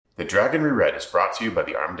The Dragon Reread is brought to you by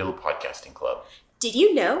the Armadillo Podcasting Club. Did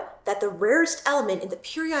you know that the rarest element in the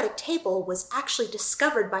periodic table was actually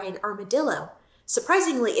discovered by an armadillo?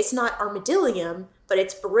 Surprisingly, it's not armadillium, but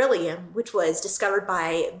it's beryllium, which was discovered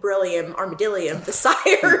by Beryllium armadillium, the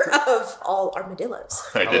sire of all armadillos.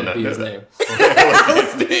 I did not know that.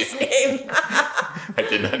 Name. His name. I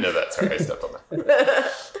did not know that. Sorry, I stepped on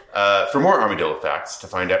that. For more Armadillo facts, to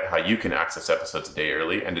find out how you can access episodes a day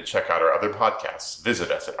early, and to check out our other podcasts,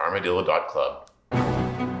 visit us at armadillo.club.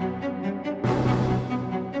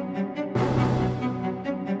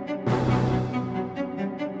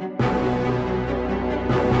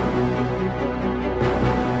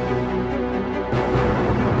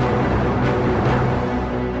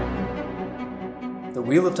 The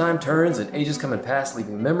Wheel of Time turns and ages come and pass,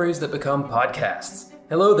 leaving memories that become podcasts.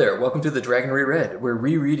 Hello there, welcome to The Dragon Reread. We're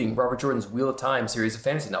rereading Robert Jordan's Wheel of Time series of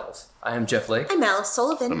fantasy novels. I am Jeff Lake. I'm Alice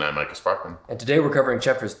Sullivan. And I'm Micah Sparkman. And today we're covering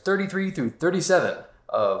chapters 33 through 37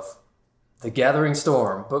 of The Gathering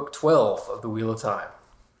Storm, Book 12 of The Wheel of Time.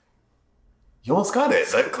 You almost got it.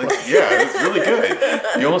 Yeah, it was really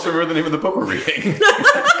good. You almost remember the name of the book we're reading.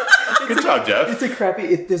 Good job, Jeff. It's a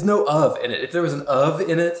crappy... there's no of in it. If there was an of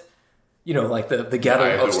in it, you know, like the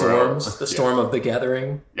gathering of storms, the storm of the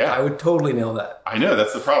gathering, I would totally nail that. I know,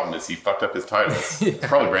 that's the problem, is he fucked up his titles. It's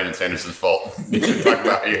probably Brandon Sanderson's fault. You should talk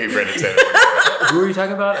about how you hate Brandon Sanderson. Who are you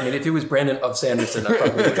talking about? I mean, if it was Brandon of Sanderson, I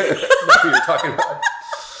probably would know who you're talking about.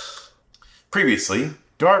 Previously,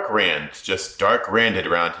 Dark Rand just Dark Randed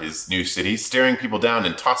around his new city, staring people down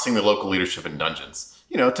and tossing the local leadership in dungeons.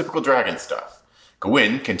 You know, typical dragon stuff.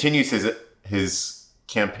 Gawain continues his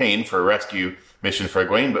campaign for a rescue mission for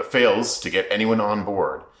Egwene, but fails to get anyone on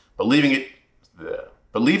board. But leave it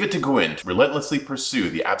to Gawain to relentlessly pursue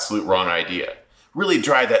the absolute wrong idea. Really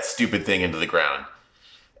drive that stupid thing into the ground.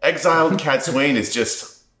 Exiled Cadsuane is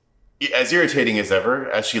just as irritating as ever,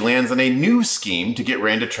 as she lands on a new scheme to get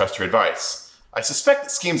Rand to trust her advice. I suspect that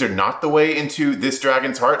schemes are not the way into this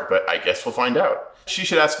dragon's heart, but I guess we'll find out. She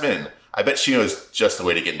should ask Min. I bet she knows just the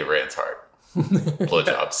way to get into Rand's heart.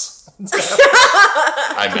 Blowjobs.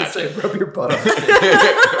 I imagine. Rub your butt on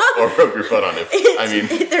it. Or rub your butt on it. I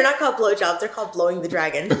mean, they're not called blowjobs, they're called blowing the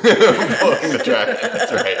dragon. Blowing the dragon,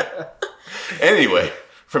 that's right. Anyway,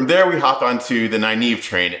 from there we hop onto the Nynaeve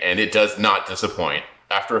train, and it does not disappoint.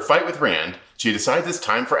 After a fight with Rand, she decides it's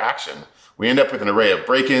time for action. We end up with an array of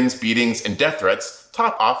break-ins, beatings, and death threats,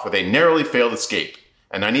 topped off with a narrowly failed escape.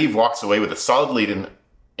 And Nynaeve walks away with a solid lead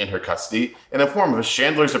in her custody in the form of a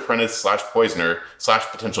Chandler's apprentice / poisoner /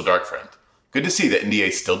 potential dark friend. Good to see that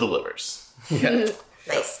NDA still delivers. Yeah.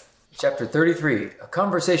 Nice. Chapter 33, A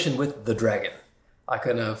Conversation with the Dragon.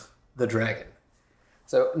 Icon of the Dragon.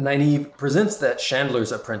 So Nynaeve presents that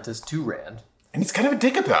Chandler's apprentice to Rand. And he's kind of a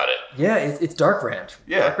dick about it. Yeah, it's Dark Rand.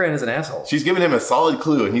 Yeah. Dark Rand is an asshole. She's given him a solid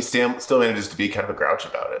clue, and he still manages to be kind of a grouch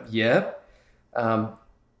about it. Yeah.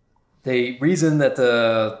 They reason that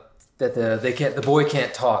the boy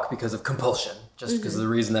can't talk because of compulsion, just because of the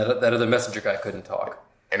reason that other messenger guy couldn't talk.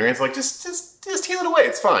 And Rand's like, just heal it away.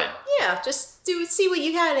 It's fine. Yeah, just see what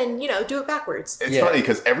you can and, do it backwards. It's funny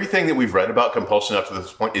because everything that we've read about compulsion up to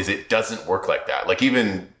this point is it doesn't work like that. Like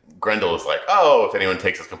even Grendel is like, oh, if anyone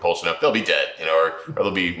takes this compulsion up, they'll be dead, or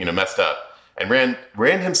they'll be, messed up. And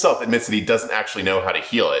Rand himself admits that he doesn't actually know how to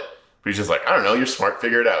heal it. But he's just like, I don't know, you're smart,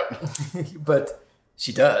 figure it out. But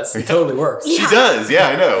she does. It totally works. Yeah. She does, yeah,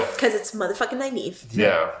 I know. Because it's motherfucking Nynaeve.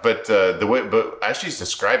 Yeah, but but as she's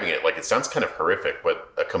describing it, like it sounds kind of horrific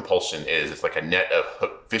what a compulsion is. It's like a net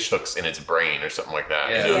of fish hooks in its brain or something like that.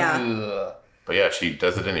 Yeah. But yeah, she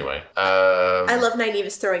does it anyway. I love Nynaeve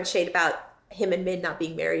is throwing shade about him and Min not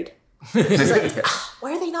being married. She's like,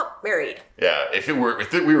 why are they not married? Yeah, if we were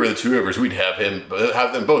the two rivers, we'd have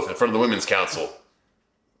them both in front of the women's council.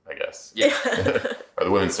 I guess. Yeah. Or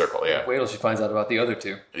the women's circle, yeah. Wait till she finds out about the other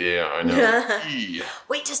two. Yeah, I know.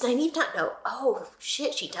 Wait, does Nynaeve not know? Oh,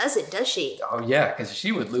 shit, she doesn't, does she? Oh, yeah, because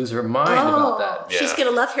she would lose her mind about that. Yeah. She's going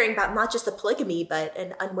to love hearing about not just the polygamy, but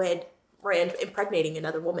an unwed Rand impregnating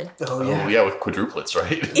another woman. Oh, yeah. Oh, yeah, with quadruplets,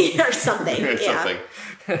 right? Or something. Or yeah.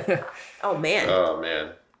 something. Oh, man. Oh,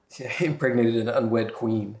 man. Yeah, impregnated an unwed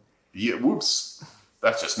queen. Yeah, whoops.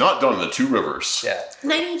 That's just not done in the two rivers. Yeah.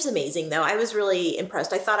 Nynaeve's amazing, though. I was really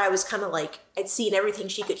impressed. I thought I was kind of like, I'd seen everything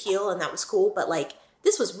she could heal, and that was cool. But, like,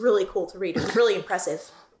 this was really cool to read. It was really impressive.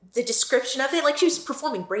 The description of it, like, she was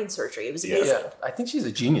performing brain surgery. It was amazing. Yeah, I think she's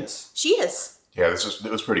a genius. She is. Yeah,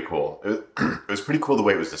 it was pretty cool. It was pretty cool the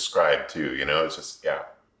way it was described, too. It was just,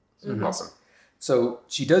 awesome. So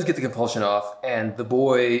she does get the compulsion off, and the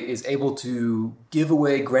boy is able to give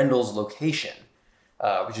away Grendel's location,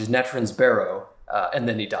 which is Natrin's barrow, and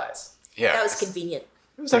then he dies. Yeah. That was convenient.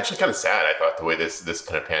 It was actually kind of sad, I thought, the way this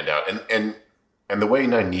kind of panned out. And the way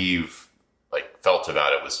Nynaeve, felt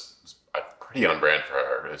about it was pretty on brand for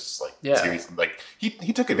her. It was seriously,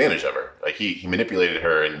 he took advantage of her. He manipulated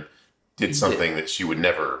her and did something that she would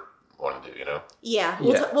never want to do, Yeah,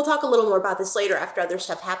 we'll talk a little more about this later after other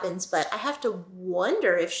stuff happens, but I have to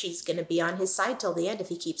wonder if she's going to be on his side till the end if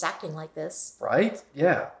he keeps acting like this. Right?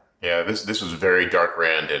 Yeah. Yeah, this was very dark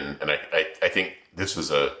Rand, and I think this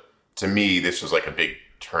was to me, this was like a big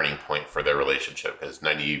turning point for their relationship, because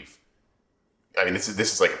Nynaeve, I mean, this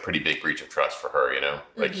is like a pretty big breach of trust for her,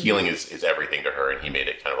 healing is everything to her, and he made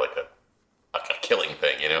it kind of like a killing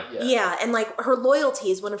thing, Yeah, and her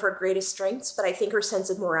loyalty is one of her greatest strengths, but I think her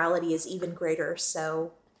sense of morality is even greater,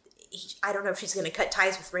 so I don't know if she's going to cut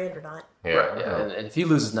ties with Rand or not. Yeah. Right, yeah. And if he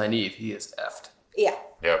loses Nynaeve, he is effed. Yeah.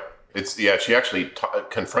 Yep. She actually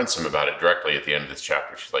confronts him about it directly at the end of this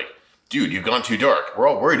chapter. She's like, dude, you've gone too dark. We're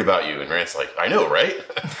all worried about you. And Rand's like, I know, right?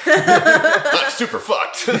 I'm super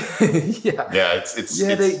fucked. Yeah.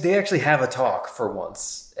 Yeah, they actually have a talk for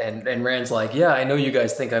once. And Rand's like, yeah, I know you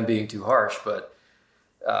guys think I'm being too harsh, but,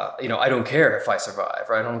 I don't care if I survive,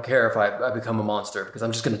 or I don't care if I become a monster, because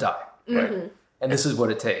I'm just going to die. Mm-hmm. Right? And this is what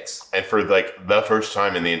it takes. And for the first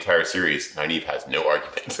time in the entire series, Nynaeve has no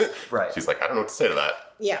argument. Right. She's like, I don't know what to say to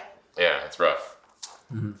that. Yeah. Yeah, it's rough.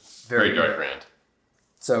 Mm-hmm. Very dark Rand.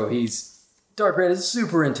 So Dark Rand is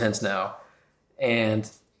super intense now, and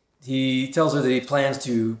he tells her that he plans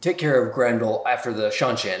to take care of Grendel after the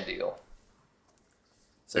Shanshan deal.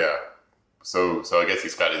 Yeah. So I guess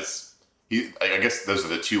he's got I guess those are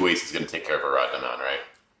the two ways he's going to take care of Aradnaman, right?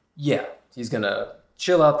 Yeah. He's going to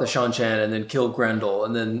chill out the Shanshan and then kill Grendel,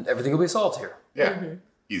 and then everything will be solved here. Yeah.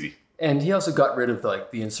 Easy. And he also got rid of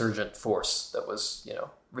the insurgent force that was,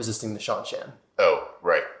 resisting the Shanshan. Oh,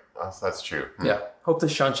 right. That's true. Yeah. Hope the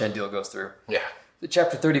Shanshan deal goes through. Yeah.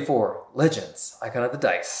 Chapter 34, Legends, Icon of the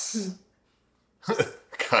Dice.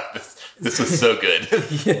 God, this was so good.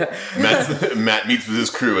 Yeah. Matt meets with his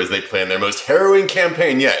crew as they plan their most harrowing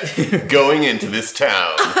campaign yet, going into this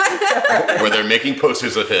town where they're making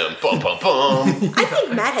posters of him. Bum, bum, bum. I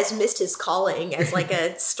think Matt has missed his calling as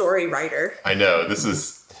a story writer. I know. This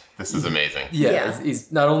is amazing. Yeah.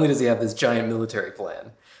 He's not only does he have this giant military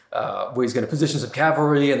plan, where he's going to position some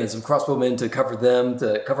cavalry and then some crossbowmen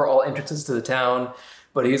to cover all entrances to the town,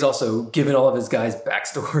 but he's also given all of his guys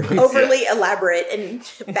backstories. Overly elaborate and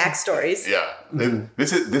backstories. Yeah.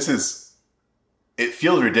 This is it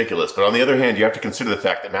feels ridiculous, but on the other hand, you have to consider the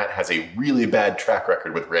fact that Matt has a really bad track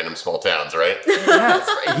record with random small towns, right? Yeah,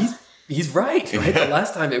 that's right. He's right? Yeah. The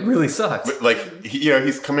last time it really sucked. But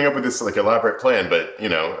he's coming up with this elaborate plan, but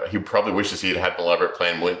he probably wishes he had had an elaborate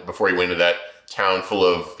plan before he went into that town full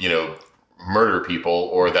of murder people,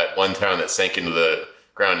 or that one town that sank into the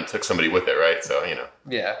ground and took somebody with it, right? So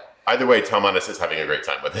Yeah. Either way, Talmanis is having a great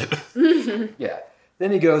time with it. Yeah.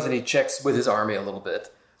 Then he goes and he checks with his army a little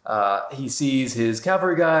bit. He sees his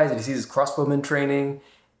cavalry guys and he sees his crossbowmen training,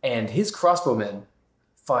 and his crossbowmen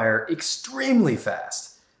fire extremely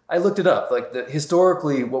fast. I looked it up.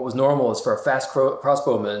 Historically, what was normal is for a fast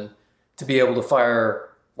crossbowman to be able to fire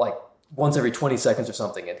once every 20 seconds or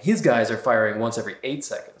something, and his guys are firing once every 8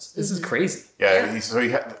 seconds. This is crazy. Yeah.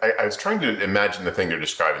 I was trying to imagine the thing they're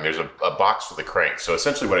describing. There's a box for the crank. So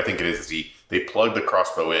essentially, what I think it is they plug the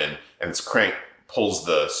crossbow in, and this crank pulls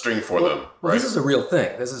the string for them. Well, this is a real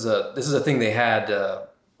thing. This is a thing they had.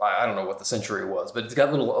 I don't know what the century was, but it's got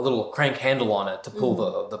a little crank handle on it to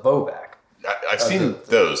pull the bow back. I've seen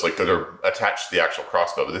those, that are attached to the actual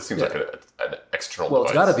crossbow, but this seems like an external device. Well,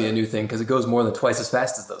 it's got to be a new thing because it goes more than twice as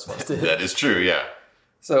fast as those ones did. That is true, yeah.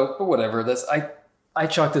 So, but whatever. I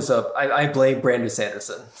chalk this up. I blame Brandon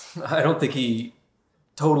Sanderson. I don't think he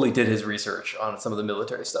totally did his research on some of the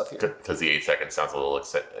military stuff here. Because the 8 seconds sounds a little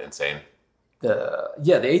insane. The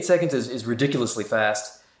 8 seconds is ridiculously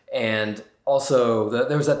fast, and also,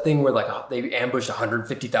 there was that thing where they ambushed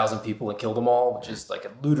 150,000 people and killed them all, which is a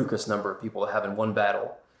ludicrous number of people to have in one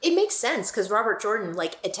battle. It makes sense because Robert Jordan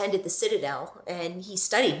attended the Citadel and he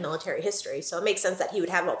studied military history, so it makes sense that he would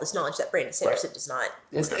have all this knowledge that Brandon Sanderson does not.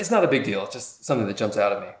 It's not a big deal. It's just something that jumps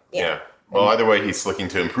out at me. Yeah. Well, either way, he's looking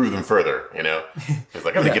to improve them further. He's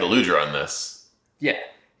like, I'm gonna get Eludra on this. Yeah,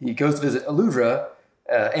 he goes to visit Eludra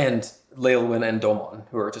and Leolwyn and Domon,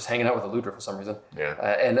 who are just hanging out with Eludra for some reason. Yeah.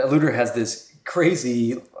 And Eludra has this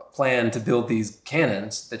crazy plan to build these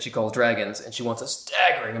cannons that she calls dragons, and she wants a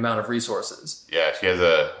staggering amount of resources. Yeah, she has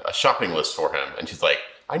a shopping list for him, and she's like,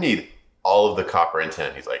 I need all of the copper and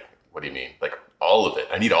tin. He's like, what do you mean? All of it.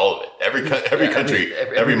 I need all of it. Every country,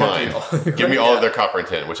 every mine. Give me all of their copper and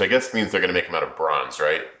tin, which I guess means they're going to make them out of bronze,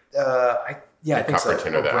 right? I think copper so. and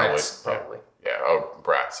tin are that brass, probably. Yeah,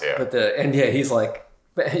 brass, yeah. But he's like,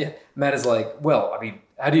 Matt is like, well, I mean,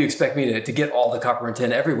 how do you expect me to get all the copper and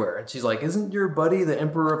tin everywhere? And she's like, isn't your buddy the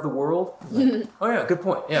emperor of the world? Like, oh yeah, good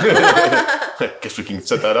point. Yeah. Guess we can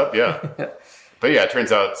set that up, yeah. But yeah, it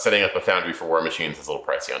turns out setting up a foundry for war machines is a little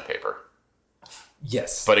pricey on paper.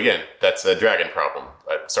 Yes. But again, that's a dragon problem.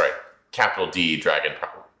 Capital D dragon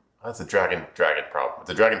problem. That's a dragon problem. It's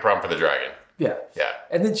a dragon problem for the dragon. Yeah. Yeah.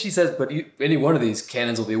 And then she says, but any one of these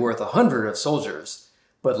cannons will be worth 100 of soldiers.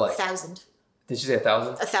 But like... 1,000. Did she say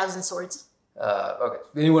 1,000? 1,000 swords. Okay.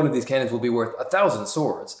 Any one of these cannons will be worth 1,000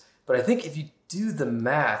 swords. But I think if you do the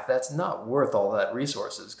math, that's not worth all that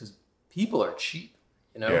resources because people are cheap.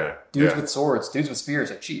 You know? Yeah. Dudes with swords, dudes with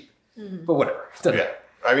spears are cheap. Mm-hmm. But whatever. It doesn't matter.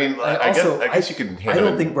 I mean, I guess you can handle I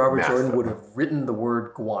don't think Robert Jordan would have written the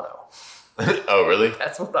word guano. Oh, really?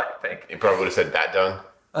 That's what I think. He probably would have said bat dung.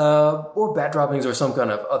 Or bat droppings or some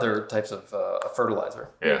kind of other types of fertilizer.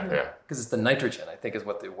 Yeah, mm-hmm. Yeah. Because it's the nitrogen, I think, is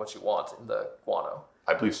what you want in the guano.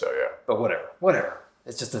 I believe so, yeah. But whatever.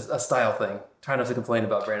 It's just a style thing. Try not to complain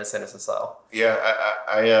about Brandon Sanderson's style. Yeah,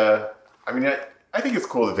 I mean, I think it's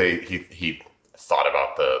cool that he thought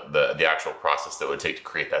about the actual process that it would take to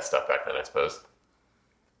create that stuff back then, I suppose.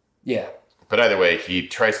 Yeah. But either way, he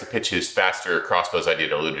tries to pitch his faster crossbows idea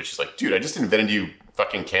to Eludra. She's like, dude, I just invented you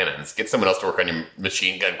fucking cannons. Get someone else to work on your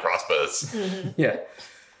machine gun crossbows. Mm-hmm. Yeah.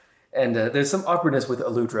 And there's some awkwardness with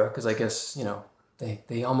Eludra, because I guess,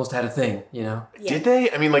 they almost had a thing, Yeah. Did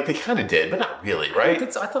they? I mean, like, they kind of did, but not really, right?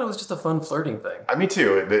 I thought it was just a fun flirting thing. Me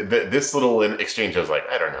too. This little exchange, I was like,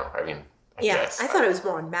 I don't know. I mean, I guess. I thought it was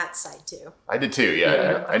more on Matt's side, too. I did, too,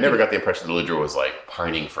 yeah. I never got the impression that Eludra was, like,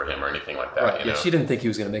 pining for him or anything like that, Right, she didn't think he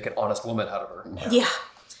was going to make an honest woman out of her. No. Yeah.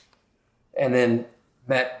 And then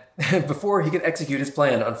Matt, before he can execute his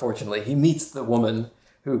plan, unfortunately, he meets the woman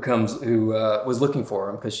who was looking for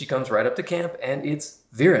him, because she comes right up to camp, and it's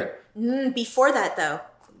Viren. Before that, though,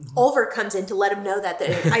 Ulver comes in to let him know that the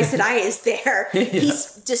Aes Sedai is there. Yeah. He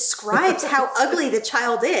describes how ugly the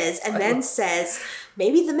child is, and then says,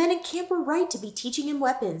 maybe the men in camp were right to be teaching him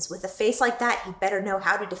weapons. With a face like that, he better know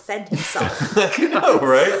how to defend himself. I know,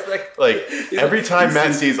 right? Like every time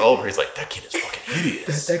Matt sees Ulver, he's like, that kid is fucking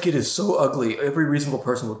hideous. That kid is so ugly. Every reasonable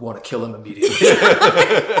person would want to kill him immediately.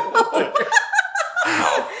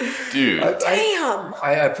 Wow. Dude. Damn.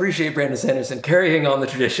 I appreciate Brandon Sanderson carrying on the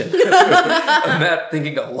tradition of Matt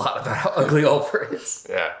thinking a lot about how ugly Ulver is.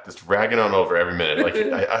 Yeah, just ragging on Ulver every minute. Like,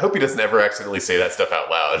 I hope he doesn't ever accidentally say that stuff out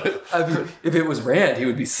loud. I mean, if it was Rand, he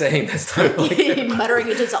would be saying this stuff. Muttering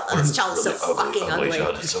into himself, this child is so fucking ugly.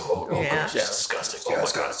 Child is so ugly. Yeah. It's disgusting. Yeah, oh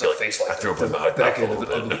my God, I feel like face like I threw up in my back end of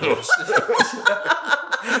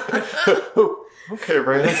it. Okay,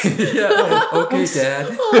 Brandon. Yeah. Okay, Dad.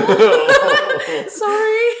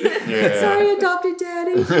 Sorry. Yeah. Sorry, adopted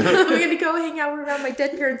daddy. I'm going to go hang out around my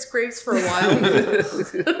dead parents' graves for a while.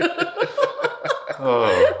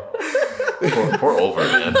 Poor Ulver,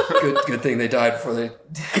 man. Good thing they died before they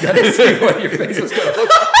got to see what your face was going to look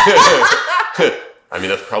like. I mean,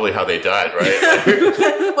 that's probably how they died,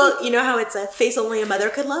 right? Well, you know how it's a face only a mother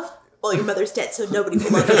could love? Well, your mother's dead, so nobody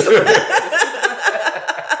will love you.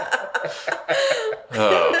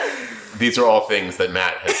 These are all things that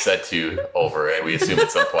Matt has said to Ulver, and we assume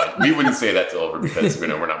at some point. We wouldn't say that to Ulver because we're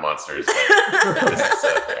not monsters. But this is,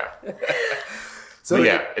 yeah. So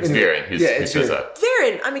yeah, it's Viren who shows up.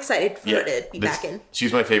 Viren, I'm excited for her to be back in.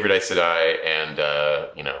 She's my favorite Aes Sedai, and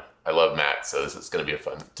I love Matt, so this is going to be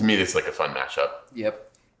to me, this is like a fun mashup. Yep.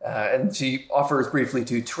 And she offers briefly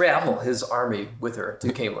to travel his army with her to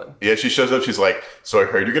Camelin. Yeah, she shows up. She's like, so I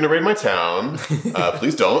heard you're going to raid my town.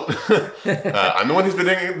 Please don't. I'm the one who's been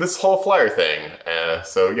doing this whole flyer thing.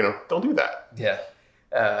 So, don't do that. Yeah.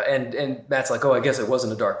 And Matt's like, oh, I guess it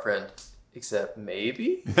wasn't a dark friend. Except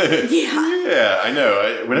maybe? Yeah, I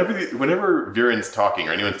know. Whenever Viren's talking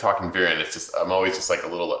or anyone's talking Viren, it's just, I'm always just like a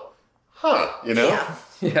little, Yeah.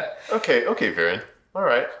 Okay, Viren. All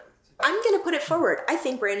right. I'm going to put it forward. I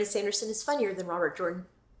think Brandon Sanderson is funnier than Robert Jordan.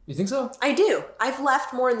 You think so? I do. I've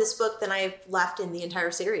laughed more in this book than I've laughed in the entire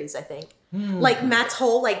series, I think. Like Matt's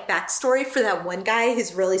whole backstory for that one guy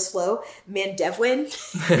who's really slow, Mandevwin.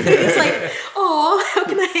 It's like, oh, how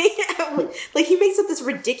can I? He makes up this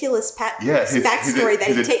ridiculous backstory that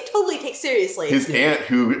he totally takes seriously. His aunt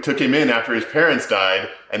who took him in after his parents died,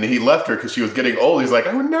 and then he left her because she was getting old. He's like,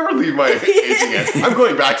 I would never leave my aging aunt. I'm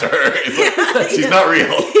going back to her. It's like, she's not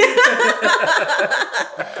real.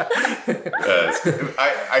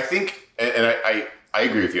 I think, and I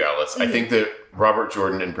agree with you, Alice. I think that Robert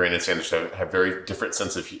Jordan and Brandon Sanderson have very different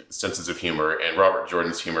senses of humor, and Robert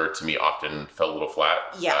Jordan's humor to me often felt a little flat.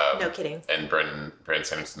 Yeah, no kidding. And Brandon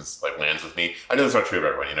Sanderson's lands with me. I know that's not true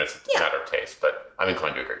about everyone. It's a matter of taste, but I'm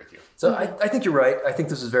inclined to agree with you. So I think you're right. I think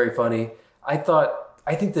this is very funny. I thought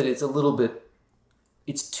I think that it's a little bit,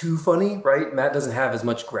 it's too funny, right? Matt doesn't have as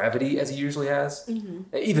much gravity as he usually has.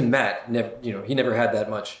 Mm-hmm. Even Matt, he never had that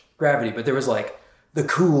much gravity, but there was like the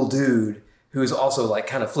cool dude who's also like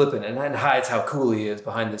kind of flippant and hides how cool he is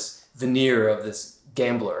behind this veneer of this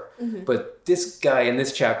gambler. Mm-hmm. But this guy in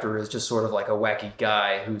this chapter is just sort of like a wacky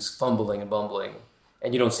guy who's fumbling and bumbling,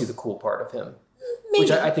 and you don't see the cool part of him. Maybe.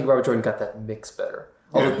 Which I think Robert Jordan got that mix better.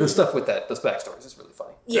 Although the stuff with those backstories is really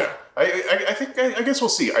funny. Yeah. I guess we'll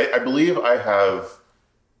see. I believe I have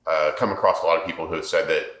come across a lot of people who have said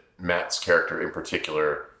that Matt's character in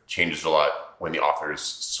particular changes a lot when the authors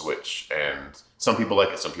switch. And some people like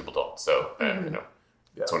it, some people don't. So,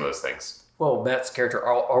 it's one of those things. Well, Matt's character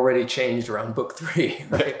already changed around book 3.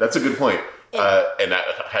 Right? That's a good point. And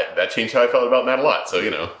that changed how I felt about Matt a lot. So,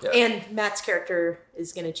 Yeah. And Matt's character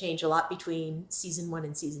is going to change a lot between season 1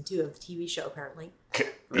 and season 2 of the TV show, apparently.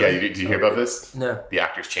 Yeah, did you hear about this? No. The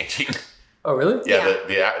actor's changing. Oh, really? Yeah.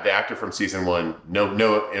 The actor from season 1,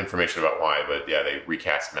 no information about why, but yeah, they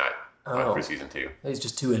recast Matt for season 2. He's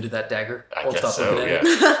just too into that dagger. I guess so,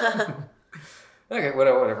 yeah. Okay,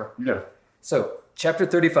 whatever. Yeah. So, chapter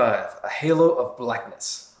 35, A Halo of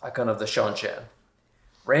Blackness, Icon of the Shanshan.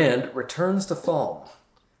 Rand returns to Falm.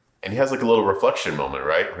 And he has like a little reflection moment,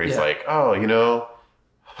 right? Where he's like, oh,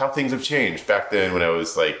 how things have changed. Back then when I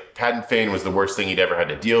was like, Paddon Fane was the worst thing he'd ever had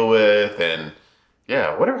to deal with. And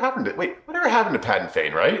yeah, whatever happened to Paddon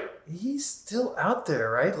Fane, right? He's still out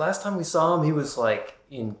there, right? Last time we saw him, he was like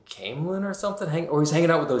in Camelin or something, or he's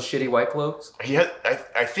hanging out with those shitty white cloaks.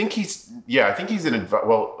 I think he's an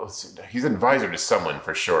advisor to someone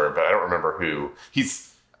for sure, but I don't remember who.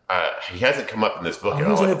 He hasn't come up in this book at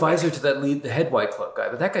all. He's an advisor to the head white cloak guy,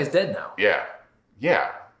 but that guy's dead now.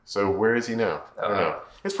 Yeah. So where is he now? I don't know.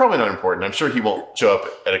 It's probably not important. I'm sure he won't show up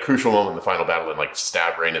at a crucial moment in the final battle and like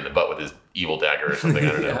stab Rand in the butt with his evil dagger or something.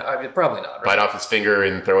 I don't know. Probably not. Right? Bite off his finger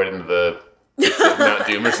and throw it into the Mount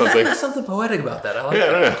Doom or something. There's something poetic about that. I like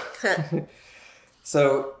that. I don't know.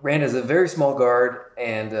 So Rand is a very small guard,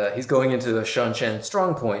 and he's going into the Shanshan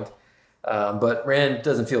strong point. But Rand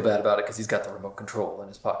doesn't feel bad about it because he's got the remote control in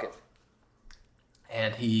his pocket.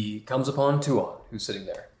 And he comes upon Tuon, who's sitting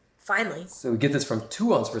there. Finally. So we get this from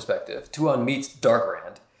Tuon's perspective. Tuon meets Dark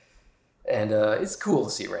Rand. And it's cool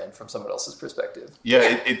to see Rand from someone else's perspective.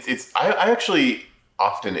 Yeah, I actually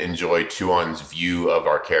often enjoy Tuon's view of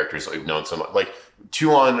our characters that we've known so much. Like,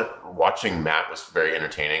 Tuon watching Matt was very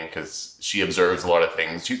entertaining because she observes a lot of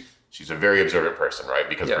things. She's a very observant person, right?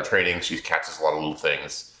 Because of her training, she catches a lot of little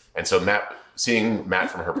things. And so seeing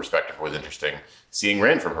Matt from her perspective was interesting. Seeing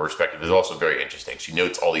Rand from her perspective is also very interesting. She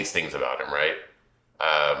notes all these things about him, right?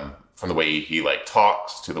 From the way he like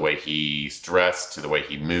talks, to the way he's dressed, to the way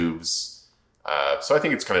he moves. So I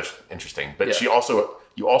think it's kind of interesting. But you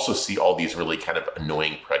also see all these really kind of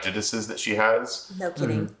annoying prejudices that she has. No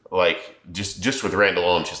kidding. Mm-hmm. Like just with Rand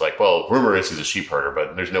alone, she's like, well, rumor is he's a sheep herder,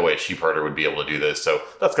 but there's no way a sheep herder would be able to do this. So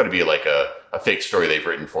that's got to be like a fake story they've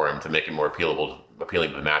written for him to make him more appealing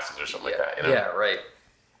to the masses or something like that. Yeah, right.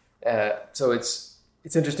 So it's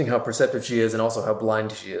interesting how perceptive she is and also how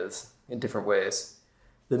blind she is in different ways.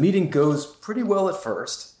 The meeting goes pretty well at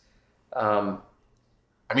first. Rand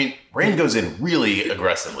goes in really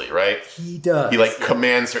aggressively, right? He does. He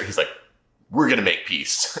commands her. He's like, we're going to make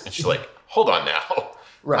peace. And she's like, hold on now.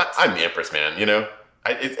 Right. I'm the Empress, man.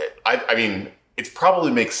 It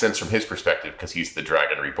probably makes sense from his perspective because he's the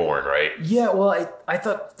Dragon Reborn, right? Yeah, well, I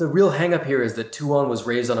thought the real hang-up here is that Tuon was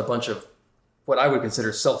raised on a bunch of what I would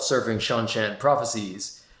consider self-serving Shanshan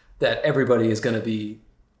prophecies that everybody is going to be,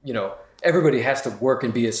 everybody has to work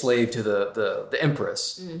and be a slave to the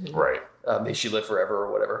Empress. Mm-hmm. Right. May she live forever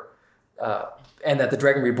or whatever. And that the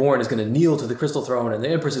Dragon Reborn is going to kneel to the Crystal Throne and the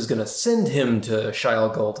Empress is going to send him to Shaial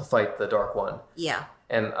Gul to fight the Dark One. Yeah.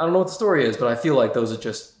 And I don't know what the story is, but I feel like those are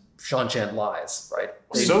just Shanshan lies, right?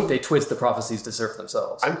 They twist the prophecies to serve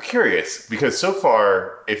themselves. I'm curious, because so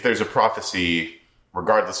far, if there's a prophecy,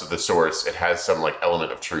 regardless of the source, it has some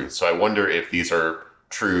element of truth. So I wonder if these are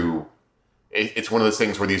true. It's one of those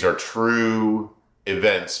things where these are true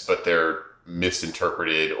events, but they're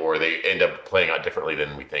misinterpreted, or they end up playing out differently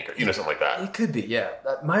than we think, or something like that. It could be, yeah.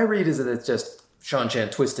 My read is that it's just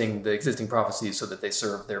Shanshan twisting the existing prophecies so that they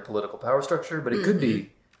serve their political power structure, but it could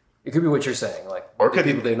be. It could be what you're saying, or could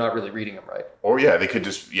they're not really reading them right. Or they could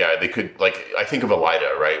I think of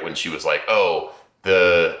Elida, right, when she was like, oh,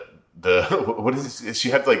 the what is this? She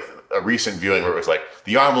had a recent viewing where it was like,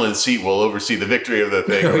 the Armelin seat will oversee the victory of the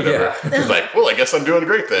thing or whatever. She's like, well, I guess I'm doing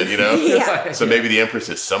great then, Yeah. So maybe the Empress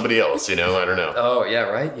is somebody else, I don't know. Oh, yeah,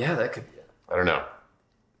 right? Yeah, that could be it. I don't know.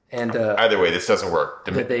 And either way, this doesn't work.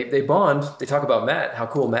 They bond. They talk about Matt, how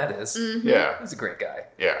cool Matt is. Mm-hmm. Yeah. He's a great guy.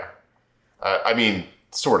 Yeah.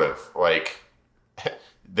 sort of. Like,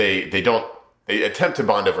 they attempt to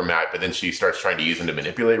bond over Matt, but then she starts trying to use him to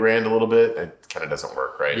manipulate Rand a little bit. It kind of doesn't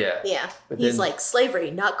work, right? Yeah. But He's then- like,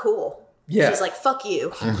 slavery, not cool. Yeah. She's like, fuck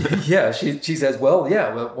you. Yeah, she says, well,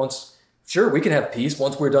 once, sure, we can have peace.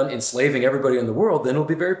 Once we're done enslaving everybody in the world, then it'll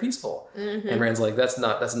be very peaceful. Mm-hmm. And Rand's like, that's a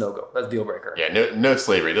no-go. That's a deal breaker. Yeah, no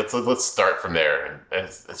slavery. Let's start from there. And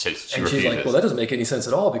she And she's refuses. like, well, that doesn't make any sense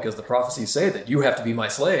at all because the prophecies say that you have to be my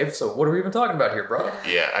slave. So what are we even talking about here, bro?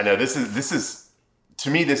 Yeah, I know. This is to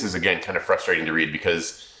me, this is again kind of frustrating to read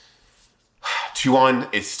because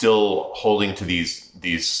Tuon is still holding to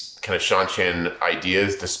these kind of Shan-Chan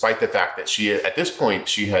ideas, despite the fact that at this point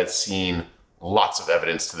she has seen lots of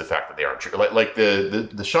evidence to the fact that they aren't true. Like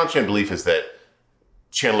the Shan-Chan belief is that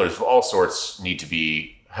channelers of all sorts need to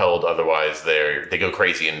be held, otherwise they go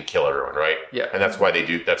crazy and kill everyone, right? Yeah. And that's why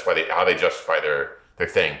how they justify their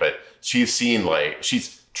thing. But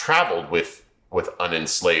she's traveled with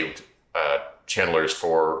unenslaved channelers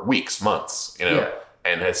for weeks, months,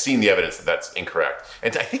 and has seen the evidence that that's incorrect.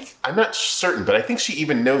 And I think, I'm not certain, but I think she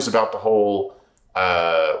even knows about the whole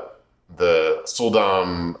the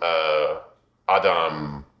Suldam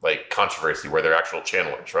Adam controversy where they're actual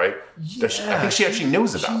channelers, right? Yeah, I think she actually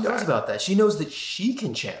knows about that. She knows about that. She knows that she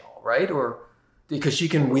can channel, right? Or because she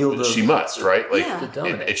can wield the... She must, right? Yeah.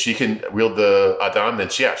 If she can wield the Adam, then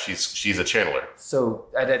she's a channeler. So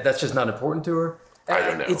that's just not important to her. I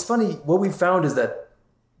don't know. It's funny. What we found is that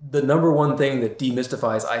the number one thing that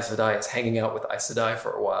demystifies Aes Sedai is hanging out with Aes Sedai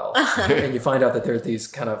for a while. And you find out that there's these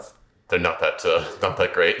kind of... They're not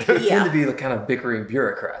that great. They tend Yeah. to be the kind of bickering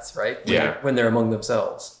bureaucrats, right? Yeah. When they're among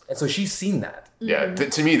themselves. And so she's seen that. Yeah,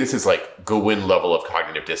 to me, this is like Gawain level of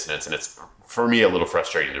cognitive dissonance, and it's for me a little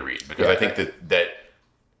frustrating to read because I think that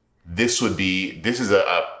this is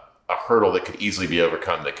a hurdle that could easily be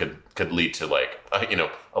overcome that could lead to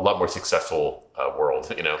a lot more successful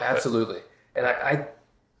world. Absolutely. And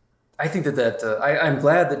I think I'm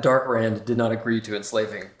glad that Dark Rand did not agree to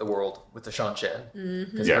enslaving the world with the Shan-Chan.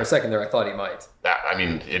 Because for a second there, I thought he might. I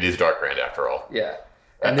mean, it is Dark Rand after all. Yeah.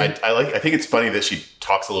 And I think it's funny that she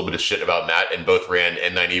talks a little bit of shit about Matt, and both Rand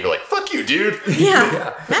and Nynaeve are like, "Fuck you, dude."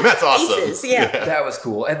 Yeah. That's awesome. Aces, yeah. That was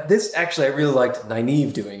cool. And this, actually, I really liked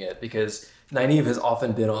Nynaeve doing it because Nynaeve has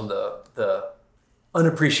often been on the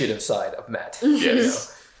unappreciative side of Matt.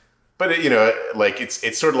 Yes. But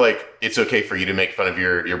it's sort of like it's okay for you to make fun of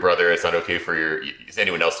your brother. It's not okay for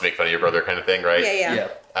anyone else to make fun of your brother, kind of thing, right? Yeah.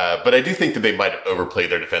 But I do think that they might overplay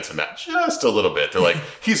their defense of Matt just a little bit. They're like,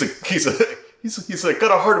 he's like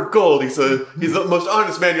got a heart of gold. He's the most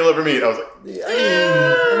honest man you'll ever meet. I was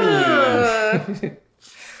like,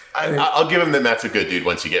 I'll give him that Matt's a good dude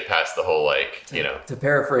once you get past the whole To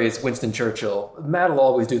paraphrase Winston Churchill, Matt will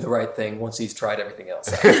always do the right thing once he's tried everything else.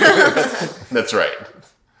 That's right.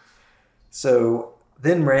 So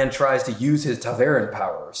then Rand tries to use his Taveran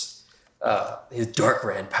powers, his Dark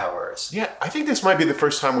Rand powers. Yeah, I think this might be the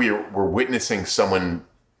first time we're witnessing someone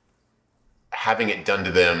having it done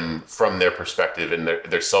to them from their perspective, and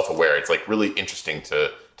they're self-aware. It's like really interesting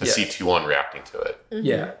to see Tuon reacting to it. Mm-hmm.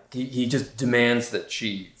 Yeah, he just demands that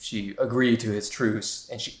she agree to his truce,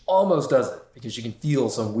 and she almost does it because she can feel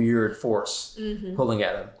some weird force pulling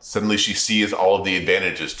at him. Suddenly she sees all of the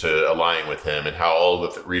advantages to allying with him, and how all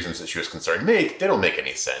of the reasons that she was concerned they don't make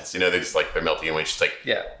any sense. They just they're melting away. She's like,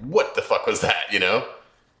 what the fuck was that?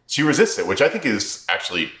 She resists it, which I think is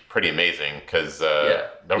actually pretty amazing because I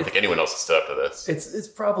don't think anyone else has stood up to this. It's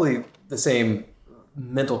probably the same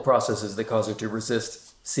mental processes that cause her to resist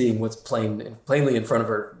seeing what's plainly in front of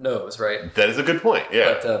her nose, right? That is a good point.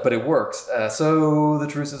 Yeah, but it works. So the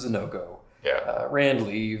truce is a no-go. Yeah, Rand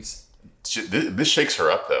leaves. This shakes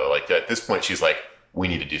her up though. Like at this point, she's like, "We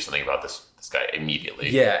need to do something about this guy immediately."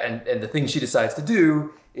 Yeah, and the thing she decides to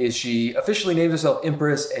do is she officially names herself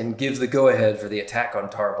Empress and gives the go-ahead for the attack on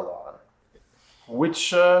Tar-Valon.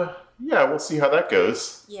 Which, we'll see how that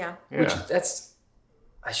goes. Yeah. Which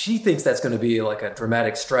she thinks that's going to be like a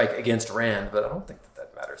dramatic strike against Rand, but I don't think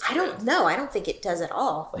that matters. I don't know. I don't think it does at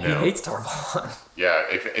all. He hates Tar-Valon. Yeah,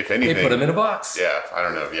 if anything, They put him in a box. Yeah, I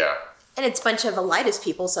don't know. Yeah. And it's a bunch of Elitis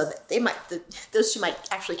people, so that those two might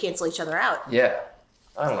actually cancel each other out. Yeah.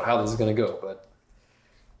 I don't know how this is going to go, but...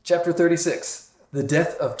 Chapter 36, The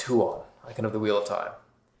Death of Tuon, Icon of the Wheel of Time.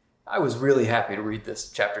 I was really happy to read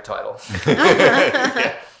this chapter title.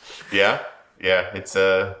 Yeah. It's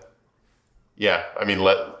I mean,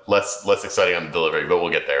 less exciting on the delivery, but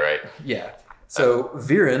we'll get there, right? Yeah. So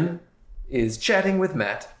Viren is chatting with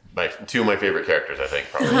Matt. Two of my favorite characters, I think,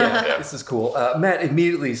 probably. Yeah. This is cool. Matt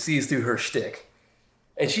immediately sees through her shtick.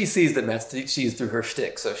 And she sees that Matt sees through her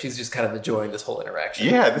shtick, so she's just kind of enjoying this whole interaction.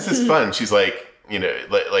 Yeah, this is fun. She's like,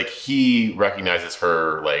 like he recognizes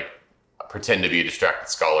her, like, pretend to be a distracted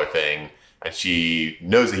scholar thing, and she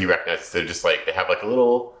knows that he recognizes. They're just like, they have like a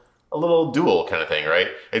little duel kind of thing, right?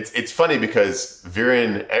 It's funny because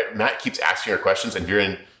Matt keeps asking her questions, and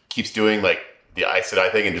Viren keeps doing like the Aes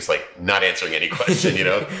Sedai thing and just like not answering any question.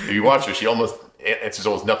 If you watch her, she almost answers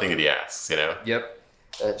almost nothing that he asks. Yep.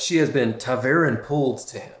 She has been Taverin pulled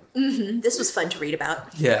to him. Mm-hmm. This was fun to read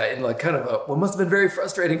about. Yeah, and like kind of what must have been very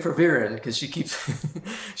frustrating for Viren, because she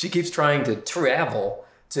keeps trying to travel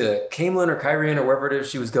to Camelin or Kyrian or wherever it is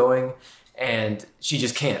she was going, and she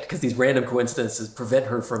just can't, because these random coincidences prevent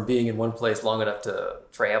her from being in one place long enough to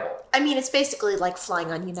travel. I mean, it's basically like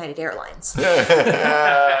flying on United Airlines. Ooh.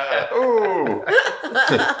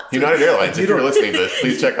 United Airlines, if you're listening to this,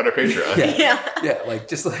 please check out our Patreon. Yeah, like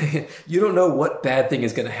just like you don't know what bad thing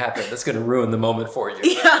is going to happen that's going to ruin the moment for you.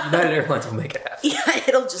 Yeah. United Airlines will make it happen. Yeah,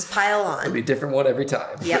 it'll just pile on. It'll be a different one every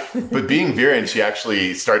time. Yep. But being Viren, she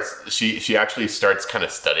actually starts kind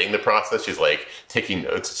of studying the process. She's like taking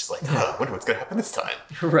notes. She's like, I wonder what's going to happen this time.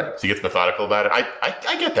 Right. She gets methodical about it.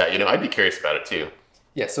 I get that. I'd be curious about it too.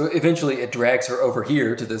 Yeah, so eventually it drags her over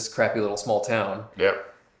here to this crappy little small town.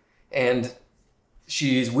 Yep. And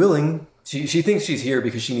she's willing, she thinks she's here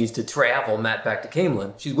because she needs to travel Matt back to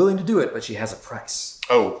Camelin. She's willing to do it, but she has a price.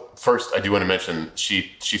 Oh, first I do want to mention,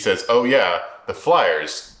 she says, oh yeah, the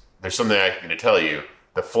flyers, there's something I need to tell you.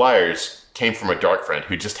 The flyers came from a dark friend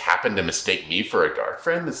who just happened to mistake me for a dark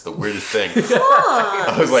friend. That's the weirdest thing.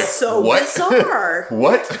 I was like, so what? Bizarre.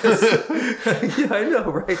 What? Yeah, I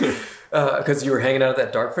know, right? Because you were hanging out at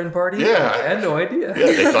that dark friend party? Yeah. I had no idea. Yeah,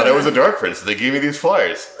 they thought I was a dark friend, so they gave me these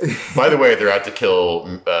flyers. By the way, they're out to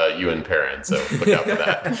kill you and Perrin, so look out for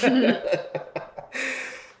that.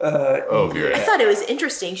 Viren. I thought it was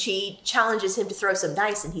interesting. She challenges him to throw some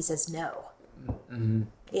dice, and he says no. Mm-hmm.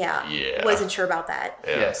 Yeah. Wasn't sure about that.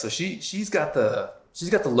 Yeah, so she's got the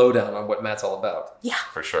lowdown on what Matt's all about. Yeah.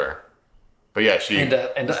 For sure. But yeah, she... And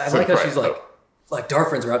I like how she's like, dark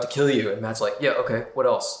friends are out to kill you. And Matt's like, yeah, okay, what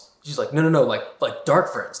else? She's like, no, like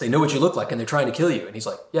dark friends. They know what you look like and they're trying to kill you. And he's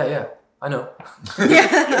like, yeah, I know.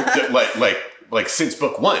 like since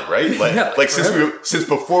book one, right? Like forever. since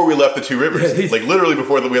before we left the Two Rivers. Yeah, like literally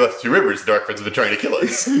before we left the Two Rivers, the dark friends have been trying to kill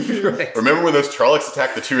us. Right. Remember when those Trollocs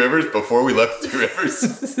attacked the Two Rivers before we left the Two Rivers?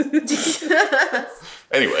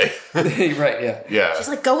 Anyway. Right, yeah. She's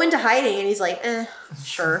like, go into hiding. And he's like,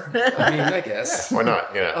 sure. I mean, I guess. Why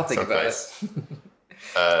not? Yeah, I'll think about nice. it.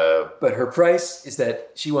 But her price is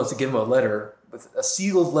that she wants to give him a letter, with a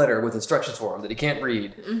sealed letter with instructions for him that he can't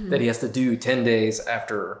read, that he has to do 10 days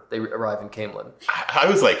after they arrive in Camelin. I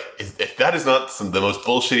was like, if that is not the most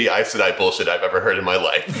bullshitty Aes Sedai bullshit I've ever heard in my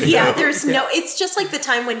life. Yeah, there's no... It's just like the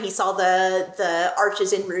time when he saw the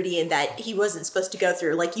arches in Rudian that he wasn't supposed to go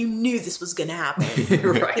through. Like, you knew this was going to happen.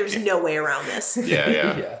 Right. There's no way around this.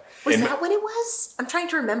 Yeah. Was that when it was? I'm trying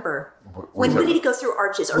to remember. When did he go through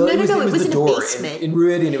arches? Or Well, no, it was in door. a basement. In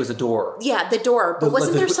Ruidian, it was a door. Yeah, the door. But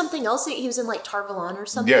wasn't there the- something else? He was in like Tarvalon or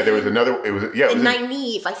something? Yeah, there was another... It was And in-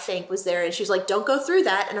 Nynaeve, I think, was there. And she was like, don't go through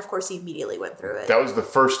that. And of course, he immediately went through it. That was the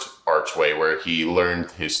first archway where he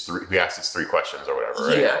learned he asked his 3 questions or whatever,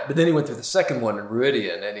 right? Yeah, but then he went through the second one in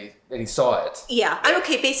Ruidian, and he saw it. Yeah, I'm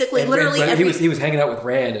okay. Basically, And literally Rand, every... he was hanging out with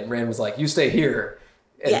Rand, and Rand was like, "You stay here."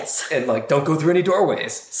 And, Yes. And like, don't go through any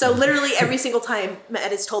doorways. So literally every single time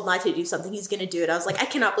Matt is told not to do something, he's going to do it. I was like, I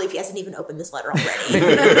cannot believe he hasn't even opened this letter already.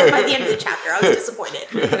 By the end of the chapter, I was disappointed.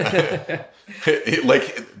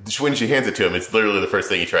 Like, when she hands it to him, it's literally the first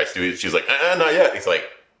thing he tries to do. She's like, not yet. He's like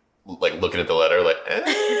looking at the letter, like,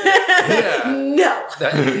 Yeah. No.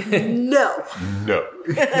 No.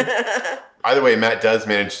 Either way, Matt does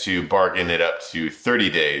manage to bargain it up to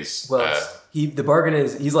 30 days. Well, the bargain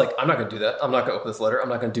is he's like, I'm not going to do that. I'm not going to open this letter. I'm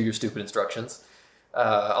not going to do your stupid instructions.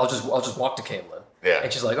 I'll just walk to Camelin. Yeah.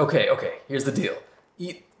 And she's like, okay. Here's the deal.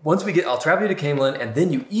 I'll travel you to Camelin, and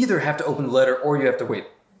then you either have to open the letter or you have to wait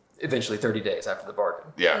eventually 30 days after the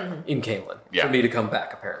bargain. Yeah. In Camelin. Yeah. For me to come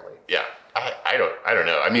back, apparently. Yeah. I don't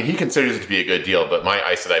know. I mean, he considers it to be a good deal, but my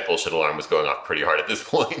Aes Sedai bullshit alarm was going off pretty hard at this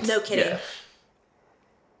point. No kidding. Yeah.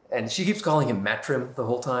 And she keeps calling him Matrim the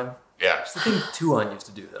whole time. Yeah. It's the thing Tuon used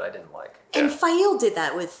to do that I didn't like. And Fael did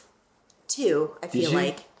that with too, I feel she?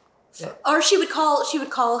 like. Yeah. Or she would call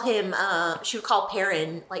him she would call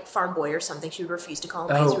Perrin like farm boy or something. She would refuse to call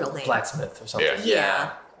him by his real name. Blacksmith or something.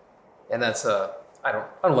 Yeah. And that's I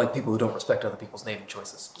don't like people who don't respect other people's naming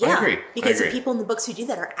choices. Yeah. agree. Because I the agree. people in the books who do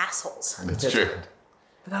that are assholes. That's true.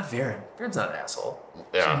 But not Varen. Varen's not an asshole.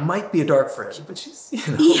 Yeah. She might be a dark friend, but she's Yeah.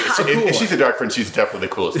 she's a cool If she's a dark friend, she's definitely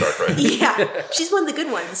the coolest dark friend. Yeah. She's one of the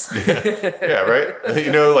good ones. Yeah, right?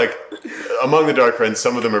 You know, like, among the dark friends,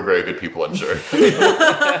 some of them are very good people, I'm sure.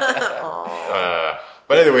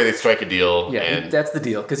 But either way, they strike a deal. Yeah, and that's the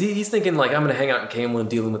deal. Because he's thinking, like, I'm going to hang out in Camelin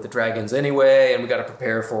dealing with the dragons anyway, and we got to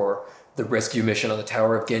prepare for the rescue mission on the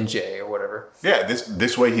Tower of Genji or whatever. Yeah,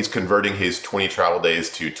 this way he's converting his 20 travel days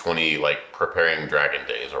to 20, like, preparing dragon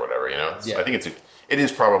days or whatever, you know? So I think it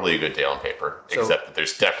is probably a good day on paper, except that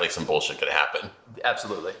there's definitely some bullshit going to happen.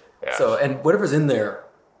 Absolutely. Yeah. So, and whatever's in there,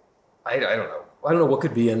 I don't know. I don't know what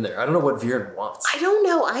could be in there. I don't know what Viren wants. I don't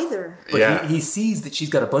know either. But he sees that she's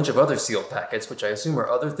got a bunch of other sealed packets, which I assume are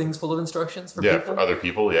other things full of instructions for people. Yeah, for other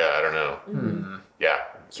people. Yeah, I don't know. Mm-hmm. Yeah.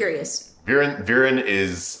 Curious. Viren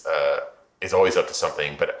is always up to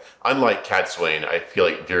something, but unlike Cadsuane, I feel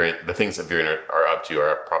like the things that Viren are up to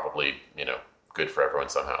are probably, you know, good for everyone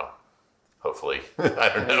somehow. Hopefully. I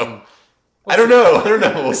don't know. I don't know.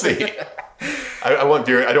 We'll see. I don't want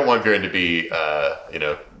Viren to be, you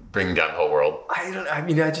know, bringing down the whole world.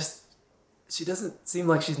 She doesn't seem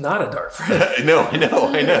like she's not a dark friend. I know.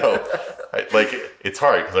 It's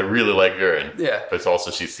hard because I really like Viren. Yeah. But it's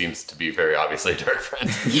also, she seems to be very obviously a dark friend.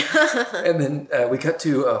 And then we cut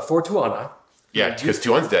to for Tuana. Yeah, because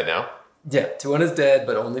Tuan's dead now. Yeah, Tuana's dead,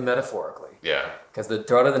 but only metaphorically. Yeah. Because the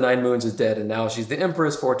Daughter of the Nine Moons is dead, and now she's the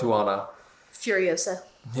Empress for Tuana. Furiosa.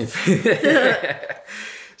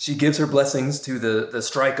 She gives her blessings to the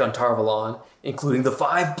strike on Tarvalon, including the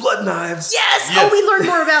 5 blood knives. Yes! Oh, we learned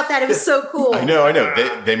more about that. It was so cool. I know.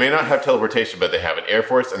 They may not have teleportation, but they have an air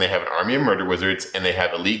force, and they have an army of murder wizards, and they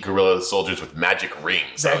have elite guerrilla soldiers with magic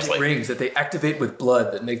rings. Magic rings that they activate with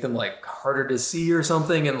blood that make them like harder to see or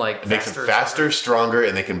something, and like it makes them faster, stronger,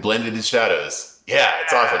 and they can blend into shadows. Yeah,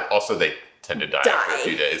 it's awesome. Also, they tend to die after a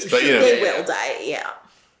few days, but you know they will die. Yeah.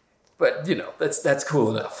 But you know that's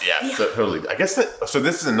cool enough. Yeah. So totally. I guess so.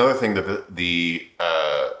 This is another thing that the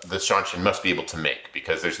Shanshin must be able to make,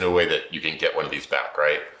 because there's no way that you can get one of these back,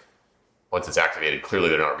 right? Once it's activated, clearly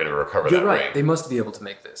they're not going to recover that ring. They must be able to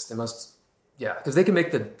make this. They must, because they can make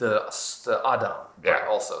the Adam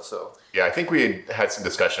also. So yeah, I think we had some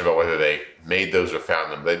discussion about whether they made those or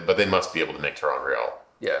found them, but they must be able to make Tehran real.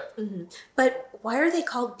 Yeah. Mm-hmm. But why are they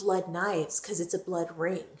called blood knives? Because it's a blood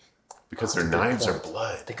ring. Because their knives are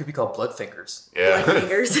blood. They could be called blood fingers. Yeah. Blood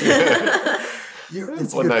fingers.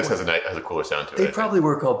 Blood knives has a cooler sound to it. They probably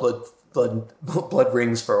were called blood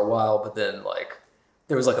rings for a while, but then like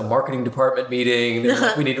there was like a marketing department meeting. And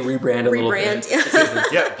like, we need to rebrand a little bit.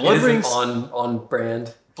 Yeah, blood rings on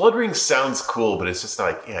brand. Blood rings sounds cool, but it's just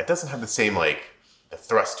like it doesn't have the same like the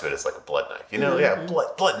thrust to it as like a blood knife. You know,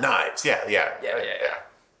 blood knives. Yeah.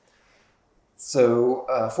 So,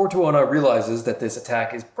 Fortuana realizes that this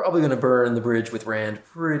attack is probably going to burn the bridge with Rand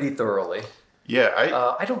pretty thoroughly.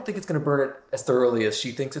 Yeah, I don't think it's going to burn it as thoroughly as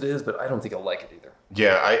she thinks it is, but I don't think he'll like it either.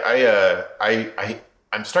 Yeah,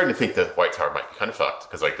 I'm starting to think that White Tower might be kind of fucked,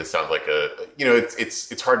 because like this sounds like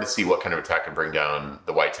it's hard to see what kind of attack could bring down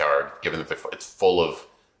the White Tower, given that it's full of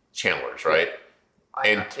channelers, right?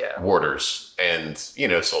 Warders and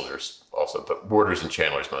soldiers also, but warders and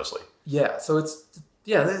channelers mostly. Yeah, so it's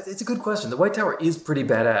a good question. The White Tower is pretty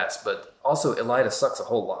badass, but also Elida sucks a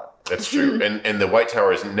whole lot. That's true. and the White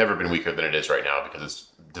Tower has never been weaker than it is right now, because it's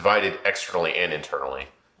divided externally and internally.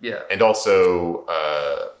 Yeah. And also,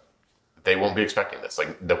 they won't be expecting this.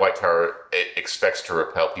 Like, the White Tower expects to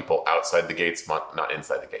repel people outside the gates, not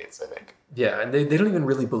inside the gates, I think. Yeah, and they don't even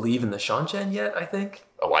really believe in the Shanshan yet, I think.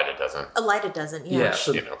 Elida doesn't. Elida doesn't, yeah. Yeah,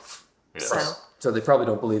 so, So they probably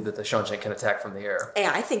don't believe that the Shanshan can attack from the air.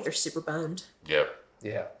 Yeah, I think they're super boned. Yep.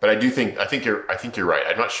 Yeah. But I think you're right.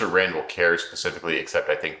 I'm not sure Rand will care specifically, except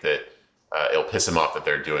I think that it'll piss him off that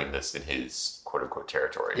they're doing this in his quote unquote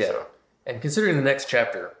territory. Yeah. So. And considering the next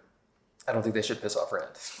chapter, I don't think they should piss off Rand.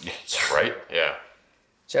 Right? Yeah.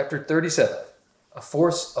 Chapter 37, A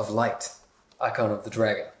Force of Light, Icon of the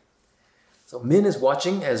Dragon. So Min is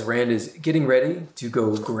watching as Rand is getting ready to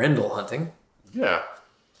go Grendel hunting. Yeah.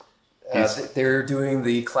 They're doing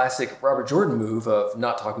the classic Robert Jordan move of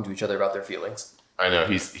not talking to each other about their feelings. I know.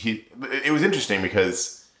 It was interesting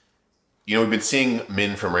because, we've been seeing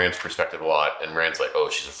Min from Rand's perspective a lot, and Rand's like, oh,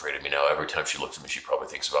 she's afraid of me now. Every time she looks at me, she probably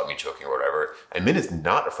thinks about me choking or whatever. And Min is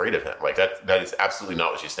not afraid of him. Like, that is absolutely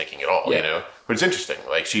not what she's thinking at all, But it's interesting.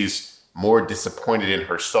 Like, she's more disappointed in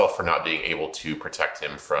herself for not being able to protect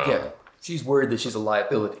him from... Yeah, she's worried that she's a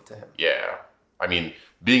liability to him. Yeah. I mean,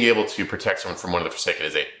 being able to protect someone from one of the Forsaken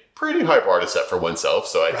is a pretty high bar to set for oneself.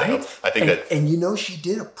 So I think that... And she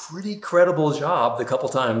did a pretty credible job the couple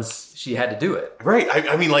times she had to do it. Right.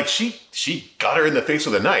 I mean, like, she got her in the face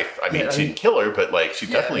with a knife. I mean, she didn't kill her, but, like, she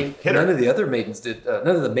definitely hit her. None of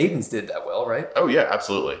the maidens did that well, right? Oh, yeah,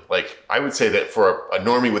 absolutely. Like, I would say that for a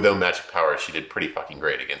normie with no magic power, she did pretty fucking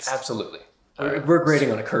great against... Absolutely. We're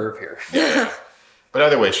grading on a curve here. Yeah. But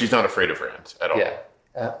either way, she's not afraid of Rand at all. Yeah.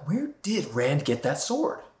 Where did Rand get that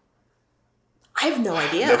sword? I have no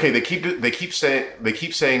idea. Okay, they keep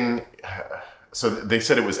saying. So they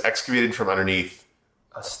said it was excavated from underneath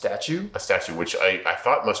A statue? a statue, which I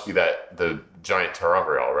thought must be the giant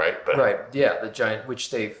Tarongarel, right? But Right, yeah, the giant, which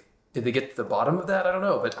did they get to the bottom of that? I don't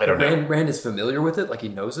know, but I don't know. Rand is familiar with it, like he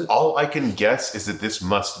knows it. all I can guess is that this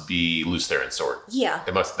must be Lews Theron's sword. Yeah.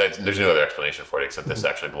 There's no other explanation for it except this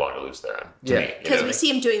actually belonged to Lews Theron. To Yeah. me, Because we see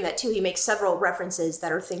him doing that too. He makes several references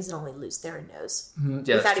that are things that only Lews Theron knows Yeah,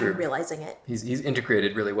 without that's even true. realizing it. He's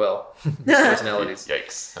integrated really well. His personalities.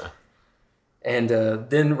 Yikes. And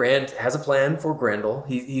then Rand has a plan for Grendel.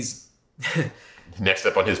 He's Next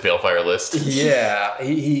up on his balefire list.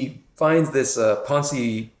 he finds this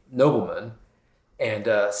Ponzi nobleman and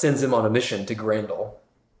sends him on a mission to Grendel.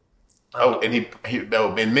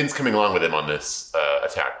 And Min's coming along with him on this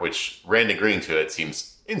attack, which Rand agreeing to it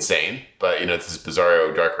seems insane, but this is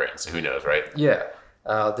Bizarro Dark Rand, so who knows, right? Yeah.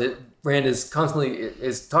 Rand is constantly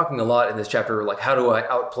talking a lot in this chapter, like, how do I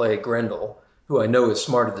outplay Grendel, who I know is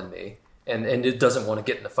smarter than me, and it doesn't want to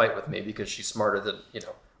get in a fight with me because she's smarter than,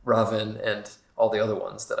 Ravin and all the other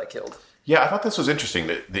ones that I killed. Yeah, I thought this was interesting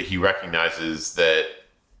that he recognizes that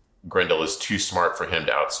Grendel is too smart for him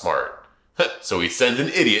to outsmart. So he sends an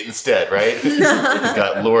idiot instead, right? He's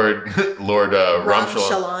got Lord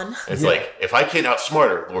Ramshalon. It's like, if I can't outsmart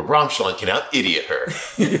her, Lord Ramshalon can out-idiot her.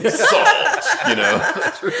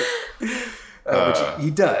 Solved, Which he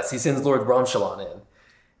does. He sends Lord Ramshalon in.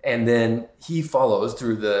 And then he follows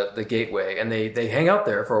through the gateway. And they hang out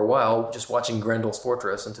there for a while, just watching Grendel's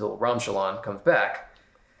fortress until Ramshalon comes back.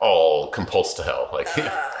 All compulsed to hell.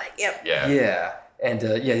 Yep. Yeah. Yeah. And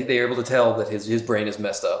they're able to tell that his brain is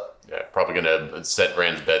messed up. Yeah, probably going to set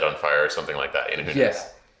Rand's bed on fire or something like that. Who knows? Yeah.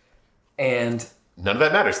 And none of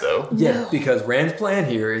that matters, though. yeah, because Rand's plan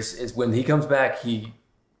here is when he comes back, he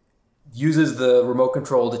uses the remote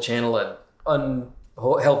control to channel an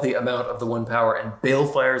unhealthy amount of the one power and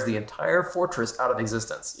balefires the entire fortress out of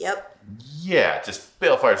existence. Yep. Yeah, just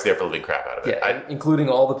balefires the ever-living crap out of it. Yeah, including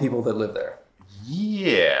all the people that live there.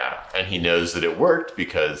 Yeah, and he knows that it worked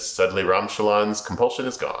because suddenly Ramshalon's compulsion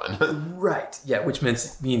is gone. Right. Yeah, which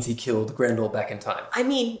means he killed Grendel back in time. I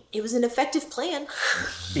mean, it was an effective plan.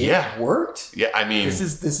 Yeah. It worked. Yeah, I mean... This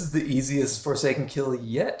is the easiest Forsaken kill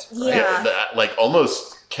yet. Yeah. Like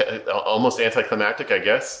almost anticlimactic, I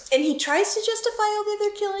guess. And he tries to justify all the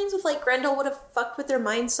other killings with, like, Grendel would have fucked with their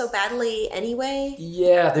minds so badly anyway.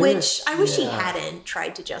 Yeah. Which I wish he hadn't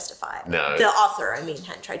tried to justify. No. The author,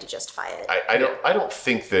 hadn't tried to justify it. I don't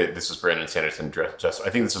think that this was Brandon Sanderson I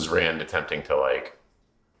think this was Rand attempting to, like...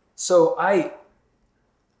 So I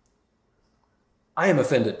am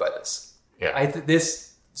offended by this. Yeah.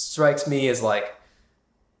 This strikes me as like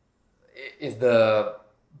the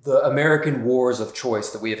American wars of choice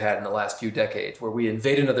that we have had in the last few decades, where we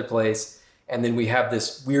invade another place and then we have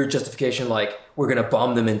this weird justification like we're going to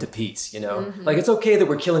bomb them into peace, Mm-hmm. Like it's okay that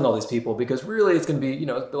we're killing all these people because really it's going to be,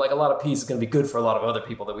 like a lot of peace is going to be good for a lot of other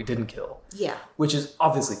people that we didn't kill. Yeah. Which is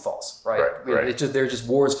obviously false, right? Right. They're just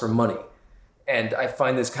wars for money. And I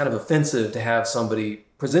find this kind of offensive to have somebody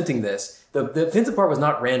presenting this. The offensive part was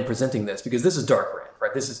not Rand presenting this because this is Dark Rand,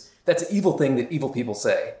 right? That's an evil thing that evil people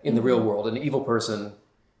say in the real world. An evil person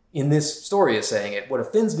in this story is saying it. What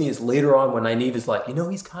offends me is later on when Nynaeve is like,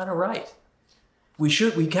 he's kind of right. We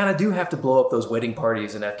kind of do have to blow up those wedding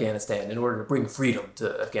parties in Afghanistan in order to bring freedom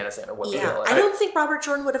to Afghanistan or what the hell. I don't think Robert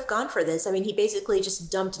Jordan would have gone for this. He basically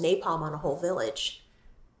just dumped napalm on a whole village.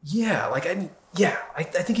 Yeah, I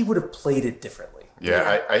think he would have played it differently.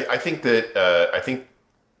 Yeah. I think that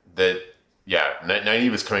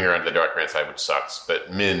Nynaeve is coming around to the Dark Rand side, which sucks,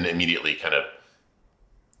 but Min immediately kind of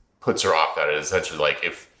puts her off that. It's essentially like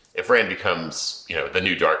if Rand becomes, the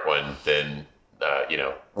new Dark One, then we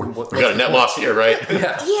got a net loss here, right?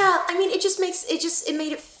 Yeah. Yeah, it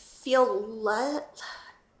made it feel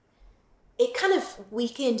it kind of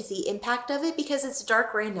weakened the impact of it because it's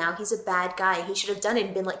Dark Rand now. He's a bad guy. He should have done it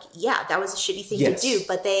and been like, yeah, that was a shitty thing to do.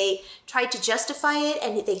 But they tried to justify it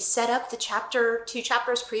and they set up the two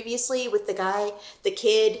chapters previously with the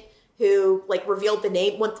kid who revealed the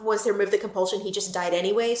name. Once they removed the compulsion, he just died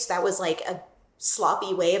anyway. So that was like a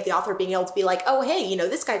sloppy way of the author being able to be like, oh, hey,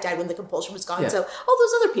 this guy died when the compulsion was gone. Yeah. So all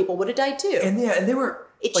those other people would have died too. And they were,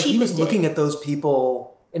 he was looking at those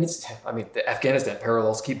people. And the Afghanistan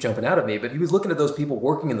parallels keep jumping out at me, but he was looking at those people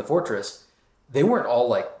working in the fortress. They weren't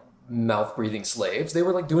all mouth-breathing slaves. They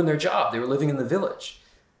were doing their job. They were living in the village.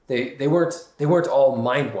 They weren't all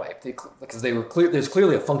mind wiped because they were clear. There's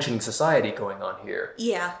clearly a functioning society going on here.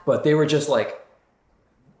 Yeah. But they were just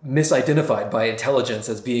misidentified by intelligence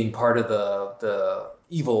as being part of the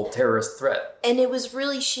evil terrorist threat. And it was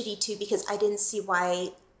really shitty too, because I didn't see why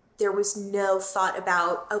there was no thought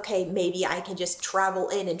about, okay, maybe I can just travel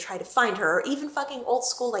in and try to find her, or even fucking old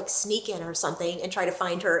school, like sneak in or something and try to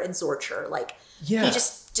find her and Zorch her. Like, he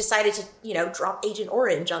just decided to, drop Agent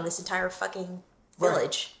Orange on this entire fucking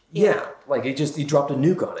village. Right. Yeah. Like he dropped a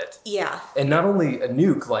nuke on it. Yeah. And not only a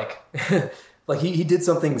nuke, like he did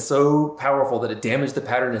something so powerful that it damaged the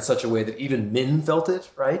pattern in such a way that even Min felt it,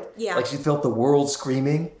 right? Yeah. Like she felt the world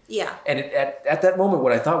screaming. Yeah. And at that moment,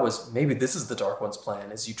 what I thought was, maybe this is the Dark One's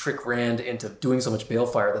plan, is you trick Rand into doing so much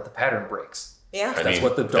balefire that the pattern breaks. Yeah. That's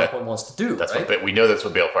what the Dark One wants to do, that's right? What we know that's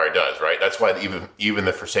what balefire does, right? That's why even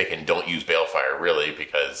the Forsaken don't use balefire, really,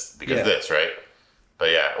 because of this, right? But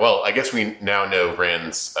yeah, well, I guess we now know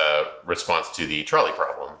Rand's response to the trolley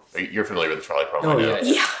problem. You're familiar with the trolley problem, I know.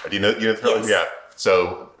 Yeah. Do you know the trolley? Yes. Yeah.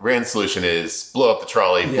 So Rand's solution is blow up the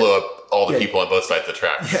trolley, blow up all the people on both sides of the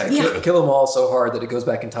tracks. Yeah, kill them all so hard that it goes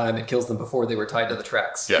back in time and kills them before they were tied to the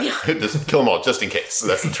tracks. Yeah. Just kill them all just in case. So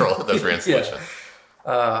that's the troll. That's Rand's solution.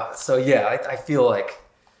 I feel like,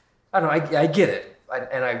 I don't know, I get it.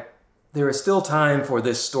 There is still time for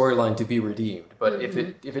this storyline to be redeemed. But if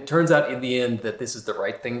it turns out in the end that this is the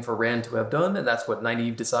right thing for Rand to have done, and that's what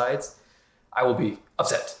Nynaeve decides, I will be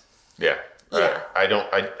upset. Yeah. I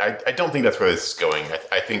don't think that's where this is going.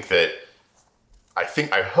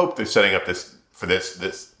 I hope they're setting up this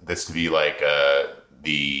to be like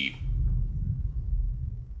the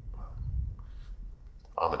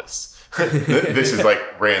ominous. This is like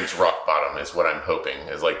Rand's rock bottom is what I'm hoping,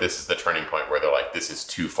 is like this is the turning point where they're like, this is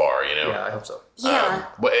too far, Yeah, I hope so. Yeah.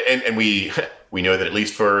 And we know that at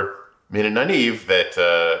least for Min and Nynaeve that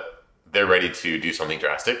they're ready to do something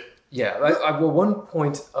drastic. Yeah. Well, one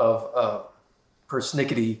point of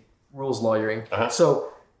persnickety rules lawyering. Uh-huh.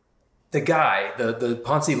 So the guy, the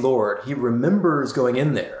Ponzi Lord, he remembers going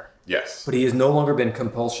in there. Yes. But he has no longer been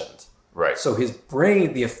compulsioned. Right. So his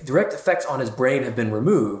brain, the direct effects on his brain have been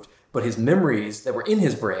removed, but his memories that were in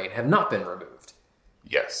his brain have not been removed.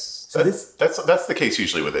 Yes. So that's the case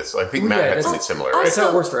usually with this. I think Matt had something similar, right? That's how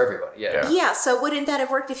it works for everybody, Yeah, so wouldn't that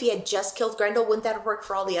have worked if he had just killed Grendel? Wouldn't that have worked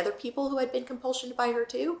for all the other people who had been compulsioned by her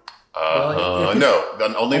too?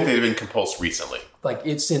 No, only if they've been compulsed recently. Like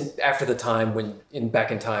it's after the time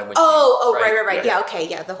back in time. When right. Yeah, okay,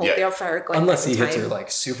 yeah, the whole balefire going. Unless he back in hits time. her like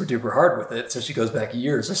super duper hard with it, so she goes back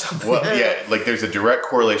years or something. Well, yeah, like there's a direct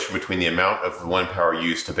correlation between the amount of the one power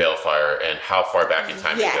used to balefire and how far back in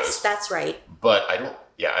time it goes. Yes, that's right. But I don't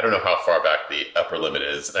know how far back the upper limit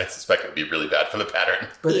is, and I suspect it would be really bad for the pattern.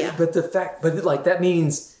 But that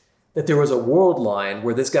means that there was a world line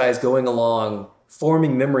where this guy is going along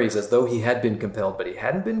forming memories as though he had been compelled, but he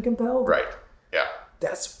hadn't been compelled. Right. Yeah.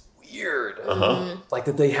 That's weird. Uh-huh. Like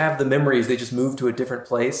that they have the memories, they just moved to a different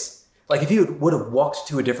place. Like if he would have walked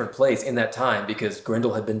to a different place in that time because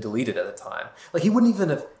Grendel had been deleted at the time, like he wouldn't even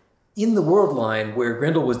have, in the world line where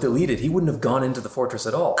Grendel was deleted, he wouldn't have gone into the fortress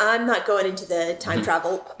at all. I'm not going into the time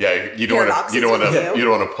travel. Yeah, you don't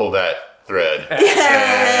want to pull that thread.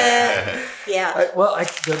 Yeah.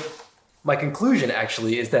 My conclusion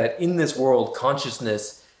actually is that in this world,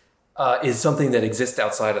 consciousness is something that exists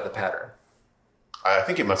outside of the pattern. I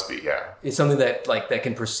think it must be, yeah. It's something that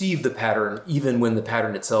can perceive the pattern even when the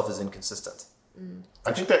pattern itself is inconsistent.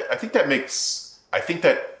 I think that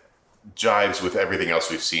jives with everything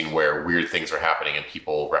else we've seen where weird things are happening and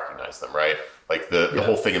people recognize them, right? Like the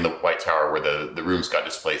whole thing in the White Tower where the rooms got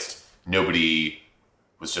displaced. Nobody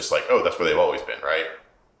was just like, oh, that's where they've always been, right?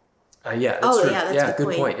 Yeah, that's true. That's a a good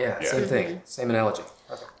good point. point. Yeah, same thing. Same analogy.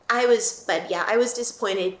 Okay. I was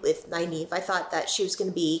disappointed with Nynaeve. I thought that she was going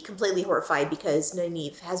to be completely horrified because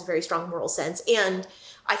Nynaeve has a very strong moral sense. And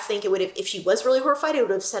I think it would have, if she was really horrified, it would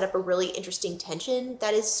have set up a really interesting tension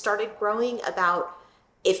that has started growing about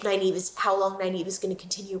how long Nynaeve is going to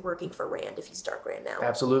continue working for Rand if he's Dark Rand now.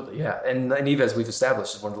 Absolutely, yeah. And Nynaeve, as we've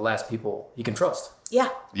established, is one of the last people he can trust. Yeah.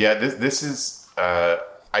 Yeah, this is,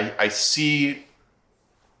 I see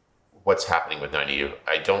what's happening with Nynaeve.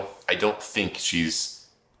 I don't think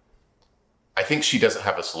I think she doesn't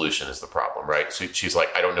have a solution is the problem, right? So she's like,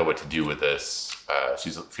 I don't know what to do with this.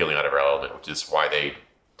 She's feeling out of her element, which is why they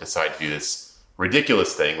decide to do this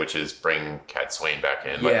ridiculous thing, which is bring Cat Swain back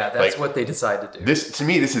in. Yeah, that's what they decide to do. This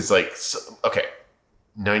is like, okay,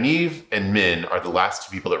 Nynaeve and Min are the last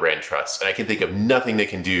two people that Rand trusts, and I can think of nothing they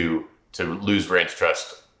can do to lose Rand's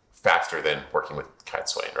trust faster than working with Cat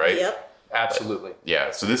Swain, right? Yep. Absolutely. But,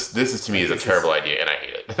 yeah, so this is to me is a terrible idea, and I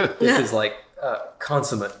hate it. This is like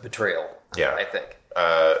consummate betrayal. Yeah. I think.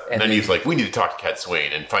 And Nynaeve's like, we need to talk to Cat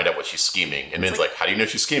Swain and find out what she's scheming. And Min's like, how do you know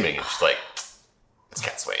she's scheming? And she's like, It's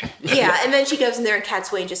Cat Swain. Yeah, and then she goes in there and Cat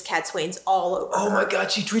Swain just Cat Swain's all over Oh her. my god,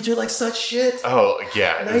 she treats her like such shit. Oh,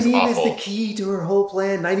 yeah. It was Nynaeve is awful. the key to her whole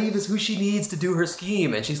plan. Nynaeve is who she needs to do her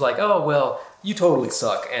scheme. And she's like, oh, well, you totally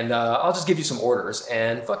suck. And I'll just give you some orders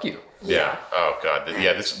and fuck you. Yeah. Oh god.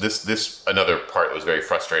 Yeah. This another part that was very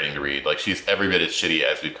frustrating to read. Like she's every bit as shitty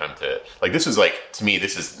as we've come to. Like this is like to me,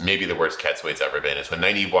 this is maybe the worst Cat Swain's ever been. Is when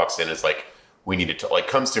Nynaeve walks in, is like we need to like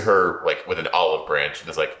comes to her like with an olive branch and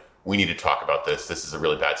is like we need to talk about this. This is a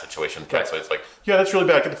really bad situation. Cat Swain's like yeah, that's really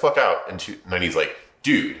bad. Get the fuck out. And Nynaeve's like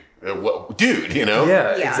dude, what, dude, you know?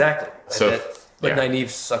 Yeah, Yeah. exactly. So. But Yeah. Nynaeve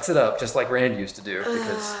sucks it up just like Rand used to do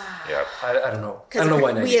because Yeah. I don't know. I don't know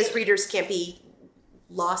why Nynaeve. we as readers can't be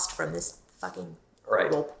lost from this fucking Right.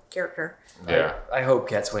 brutal character. Yeah. I hope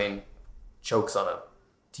Cat Swain chokes on a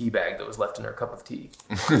tea bag that was left in her cup of tea,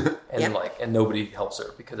 and Yeah. and nobody helps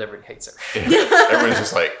her because everybody hates her. Everyone's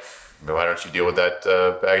just like, why don't you deal with that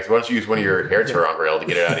bag? Why don't you use one of your hair turn rail to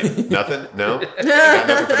get it out of you? Nothing? No? You got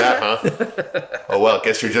nothing for that, huh? Oh, well,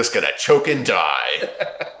 guess you're just going to choke and die.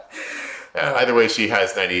 Either way, she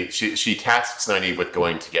has Nynaeve. She tasks Nynaeve with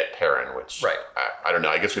going to get Perrin, which Right. I don't know.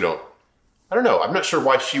 I guess we don't. I don't know. I'm not sure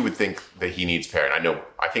why she would think that he needs Perrin.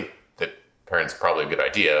 I think that Perrin's probably a good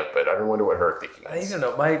idea, but I don't wonder what her thinking I is. don't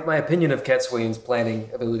know. My opinion of Cat Swain's planning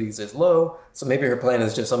abilities is low, so maybe her plan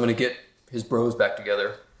is just I'm going to get his bros back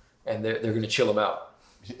together, and they're going to chill him out.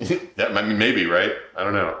 Yeah, I mean, maybe, right? I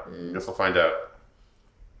don't know. Guess we'll find out.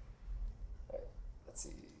 Let's see.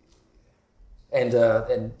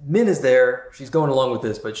 And Min is there. She's going along with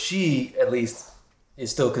this, but she at least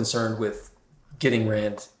is still concerned with getting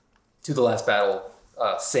Rand to the last battle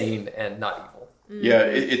sane and not evil. Yeah,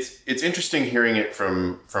 it's interesting hearing it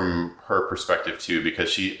from her perspective too,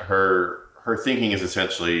 because her thinking is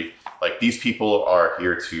essentially like these people are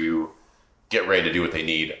here to get Rand to do what they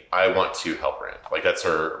need. I want to help Rand. Like that's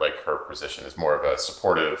her position is more of a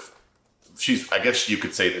supportive. I guess you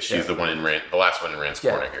could say that she's the last one in Rand's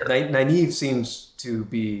corner here. Nynaeve seems to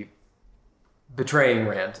be betraying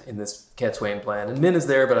Rand in this Cat Swain plan, and Min is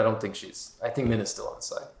there, but I think Min is still on his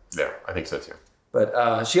side. Yeah, I think so too. But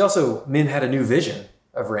Min had a new vision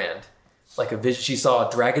of Rand. Like a vision, she saw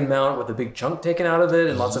a dragon mount with a big chunk taken out of it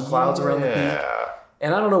and lots of clouds around the peak.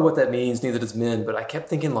 And I don't know what that means, neither does Min, but I kept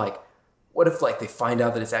thinking like, what if like they find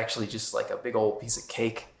out that it's actually just like a big old piece of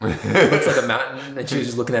cake? It looks like a mountain, and she was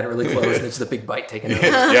just looking at it really close, and it's just a big bite taken out.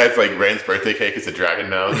 Yeah, it's like Rand's birthday cake. It's a dragon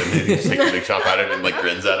mount, and then he just takes a big chop out of it and like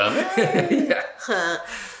grins at him. Yeah.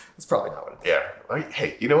 It's probably not what it is. Yeah. Like,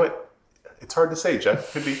 hey, you know what? It's hard to say,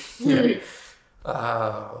 Jeff. Could be.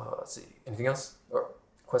 Let's see. Anything else? Or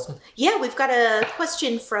question? Yeah, we've got a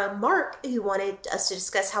question from Mark who wanted us to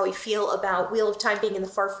discuss how we feel about Wheel of Time being in the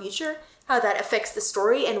far future, how that affects the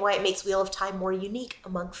story, and why it makes Wheel of Time more unique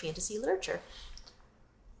among fantasy literature.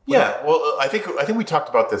 Yeah, well, I think we talked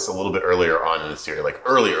about this a little bit earlier on in the series, like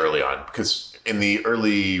early on, because in the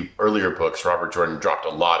earlier books, Robert Jordan dropped a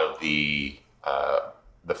lot of the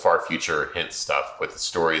far future hint stuff with the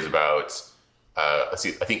stories about. Let's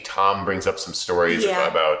see, I think Tom brings up some stories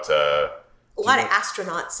about A lot of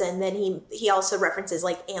astronauts, and then he also references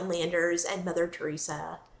like Ann Landers and Mother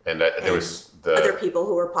Teresa. And there was the other people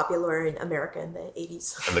who were popular in America in the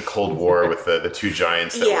 80s. And the Cold War with the two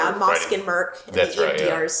giants that were Mosk fighting. and Merc and That's the right,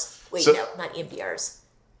 EMDRs. yeah. Wait, So- no, not EMDRs.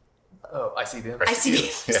 Oh, ICBM.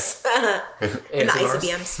 ICBMs. And the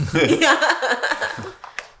ASMRs. ICBMs.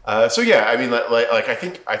 Yeah. So yeah, I mean, like I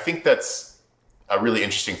think that's a really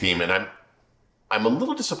interesting theme, and I'm a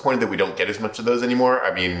little disappointed that we don't get as much of those anymore.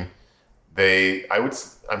 I mean,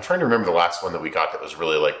 I'm trying to remember the last one that we got that was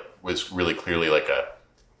really clearly like a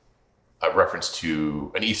reference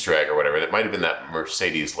to an Easter egg or whatever. That might have been that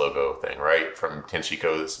Mercedes logo thing, right, from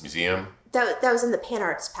Tenshiko's museum. That was in the Pan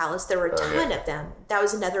Arts Palace. There were a ton of them. That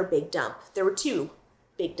was another big dump. There were 2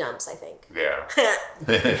 big dumps, I think.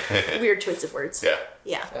 Yeah. Weird choice of words. Yeah.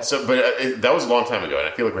 Yeah. So, but that was a long time ago, and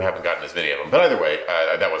I feel like we haven't gotten as many of them. But either way,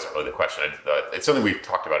 that wasn't really the question. It's something we've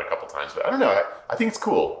talked about a couple times, but I don't know. I think it's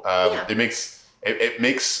cool. It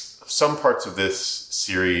makes some parts of this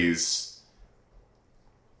series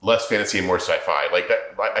less fantasy and more sci-fi. Like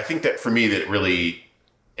that, I think that for me, that it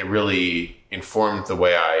really informed the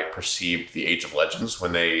way I perceived the Age of Legends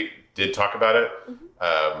when they did talk about it.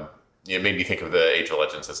 Mm-hmm. It made me think of the Age of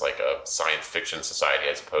Legends as like a science fiction society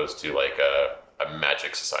as opposed to like a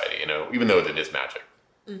magic society, you know, even though it is magic.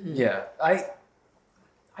 Mm-hmm. Yeah, I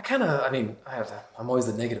kind of, I'm always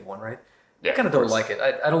the negative one, right? Yeah, I kind of don't like it.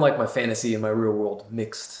 I don't like my fantasy and my real world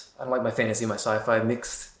mixed. I don't like my fantasy and my sci-fi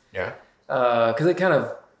mixed. Yeah. Because it kind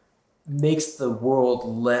of makes the world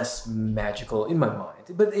less magical in my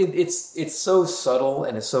mind. But it's so subtle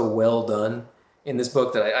and it's so well done. in this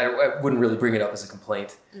book that I wouldn't really bring it up as a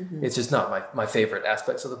complaint. It's just not my favorite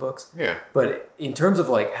aspects of the books. Yeah. But in terms of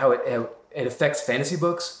like how it affects fantasy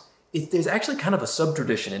books, there's actually kind of a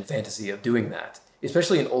sub-tradition in fantasy of doing that,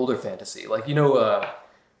 especially in older fantasy. Like,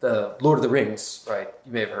 the Lord of the Rings, right?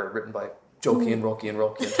 You may have heard, written by Tolkien, Tolkien.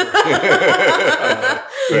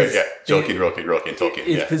 Tolkien.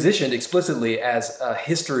 It's positioned explicitly as a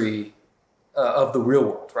history of the real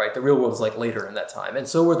world, right? The real world is like later in that time. And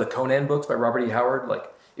so were the Conan books by Robert E. Howard.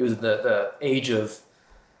 Like, it was the age of,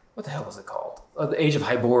 what the hell was it called? The age of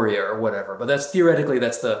Hyboria or whatever. But that's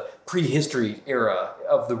the prehistory era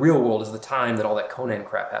of the real world, is the time that all that Conan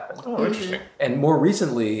crap happened. Oh, interesting. And more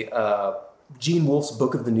recently, Gene Wolfe's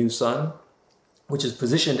Book of the New Sun, which is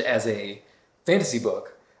positioned as a fantasy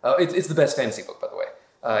book. It's the best fantasy book, by the way.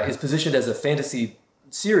 Is positioned as a fantasy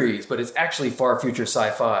series, but it's actually far future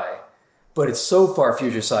sci-fi. But it's so far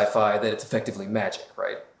future sci-fi that it's effectively magic,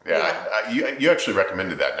 right? Yeah. You actually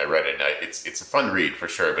recommended that, and I read it. And it's a fun read for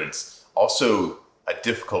sure, but it's also a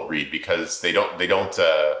difficult read because they don't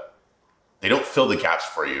fill the gaps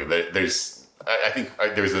for you. I think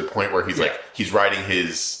there's a point where he's writing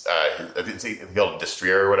his called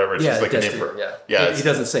destrier or whatever. It's just like a name for He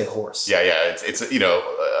doesn't say horse. Yeah. It's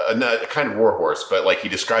a kind of war horse, but like he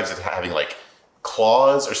describes it having like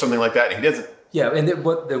claws or something like that, and he doesn't. Yeah, and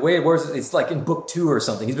the way it works, it's like in book 2 or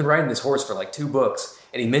something. He's been riding this horse for like 2 books,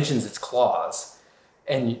 and he mentions its claws.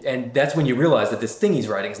 And that's when you realize that this thing he's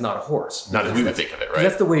writing is not a horse. Not as we would think of it, right?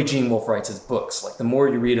 That's the way Gene Wolfe writes his books. Like, the more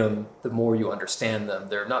you read them, the more you understand them.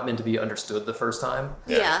 They're not meant to be understood the first time.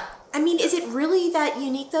 Yeah. I mean, is it really that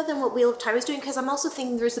unique, though, than what Wheel of Time is doing? Because I'm also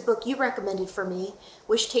thinking there's a book you recommended for me,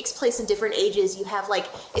 which takes place in different ages. You have, like,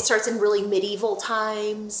 it starts in really medieval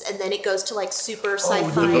times, and then it goes to, like, super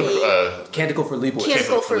sci-fi. Canticle for Leibowitz.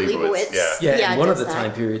 Canticle for Leibowitz. Yeah, and one of the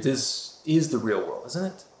time periods is the real world, isn't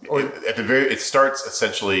it? It starts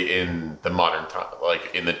essentially in the modern time,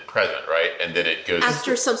 like in the present, right? And then it goes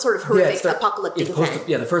after some sort of horrific apocalyptic event.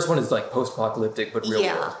 The first one is like post-apocalyptic, but real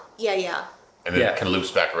world. Yeah. And then it kind of loops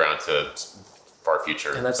back around to far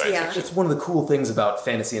future. And that's one of the cool things about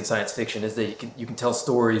fantasy and science fiction is that you can tell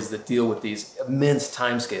stories that deal with these immense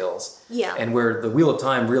timescales. Yeah. And where the Wheel of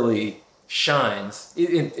Time really shines.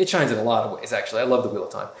 It shines in a lot of ways, actually. I love the Wheel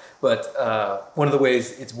of Time. But one of the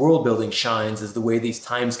ways its world building shines is the way these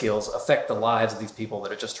timescales affect the lives of these people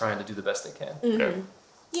that are just trying to do the best they can. Mm-hmm.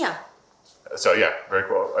 Yeah. So very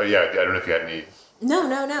cool. I don't know if you had any. No.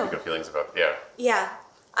 Feelings about it. Yeah.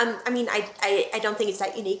 I mean, I don't think it's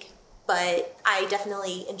that unique, but I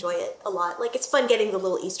definitely enjoy it a lot. Like, it's fun getting the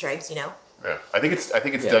little Easter eggs, Yeah. I think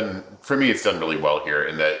it's done for me. It's done really well here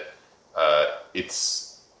in that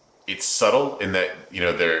it's subtle in that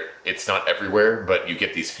it's not everywhere, but you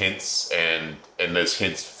get these hints, and those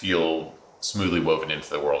hints feel smoothly woven into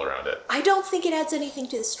the world around it. I don't think it adds anything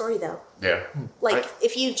to the story, though. Yeah. Like,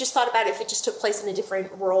 if you just thought about it, if it just took place in a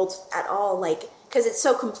different world at all, like, because it's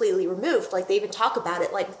so completely removed, like, they even talk about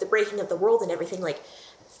it, like, with the breaking of the world and everything, like,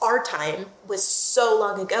 our time was so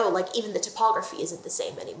long ago, like, even the topography isn't the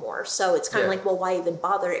same anymore. So it's kind of like, well, why even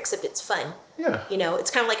bother, except it's fun. Yeah. It's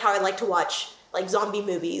kind of like how I like to watch, like, zombie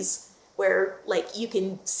movies where, like, you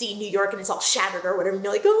can see New York and it's all shattered or whatever, and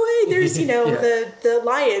you're like, oh, hey, there's, the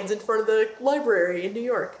lions in front of the library in New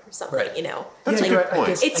York or something, That's a good point.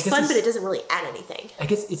 It's fun, but it doesn't really add anything. I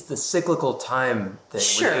guess it's the cyclical time thing.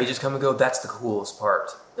 Sure. When ages come and go, that's the coolest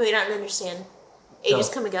part. Wait, I don't understand. Ages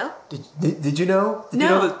come and go? Did you know? Did you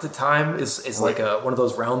know that the time is like one of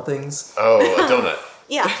those round things? Oh, a donut.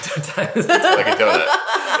 Yeah. Like a donut.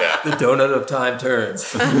 Yeah. The donut of time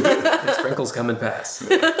turns. The sprinkles come and pass.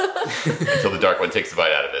 Until the dark one takes a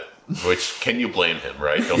bite out of it. Which, can you blame him,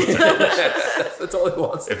 right? Donuts are delicious. That's all he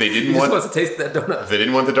wants. If they didn't he just wants to taste that donut. If they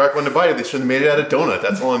didn't want the dark one to bite it, they shouldn't have made it out of donut.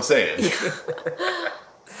 That's all I'm saying.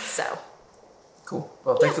 So. Cool.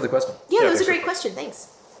 Well, thanks for the question. Yeah, that was a great question.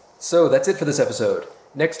 Thanks. So that's it for this episode.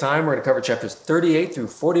 Next time, we're going to cover chapters 38 through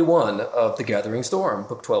 41 of The Gathering Storm,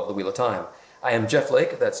 Book 12 of The Wheel of Time. I am Jeff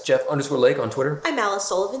Lake. That's Jeff_Lake on Twitter. I'm Alice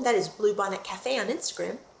Sullivan. That is Blue Bonnet Cafe on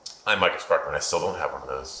Instagram. I'm Micah Sparkman. I still don't have one of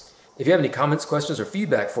those. If you have any comments, questions, or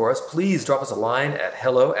feedback for us, please drop us a line at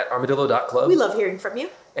hello@armadillo.club. We love hearing from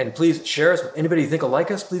you. And please share us with anybody you think will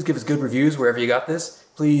like us. Please give us good reviews wherever you got this.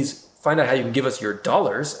 Please find out how you can give us your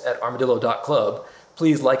dollars at armadillo.club.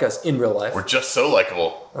 Please like us in real life. We're just so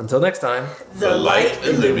likable. Until next time. The light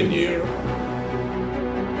illumine you.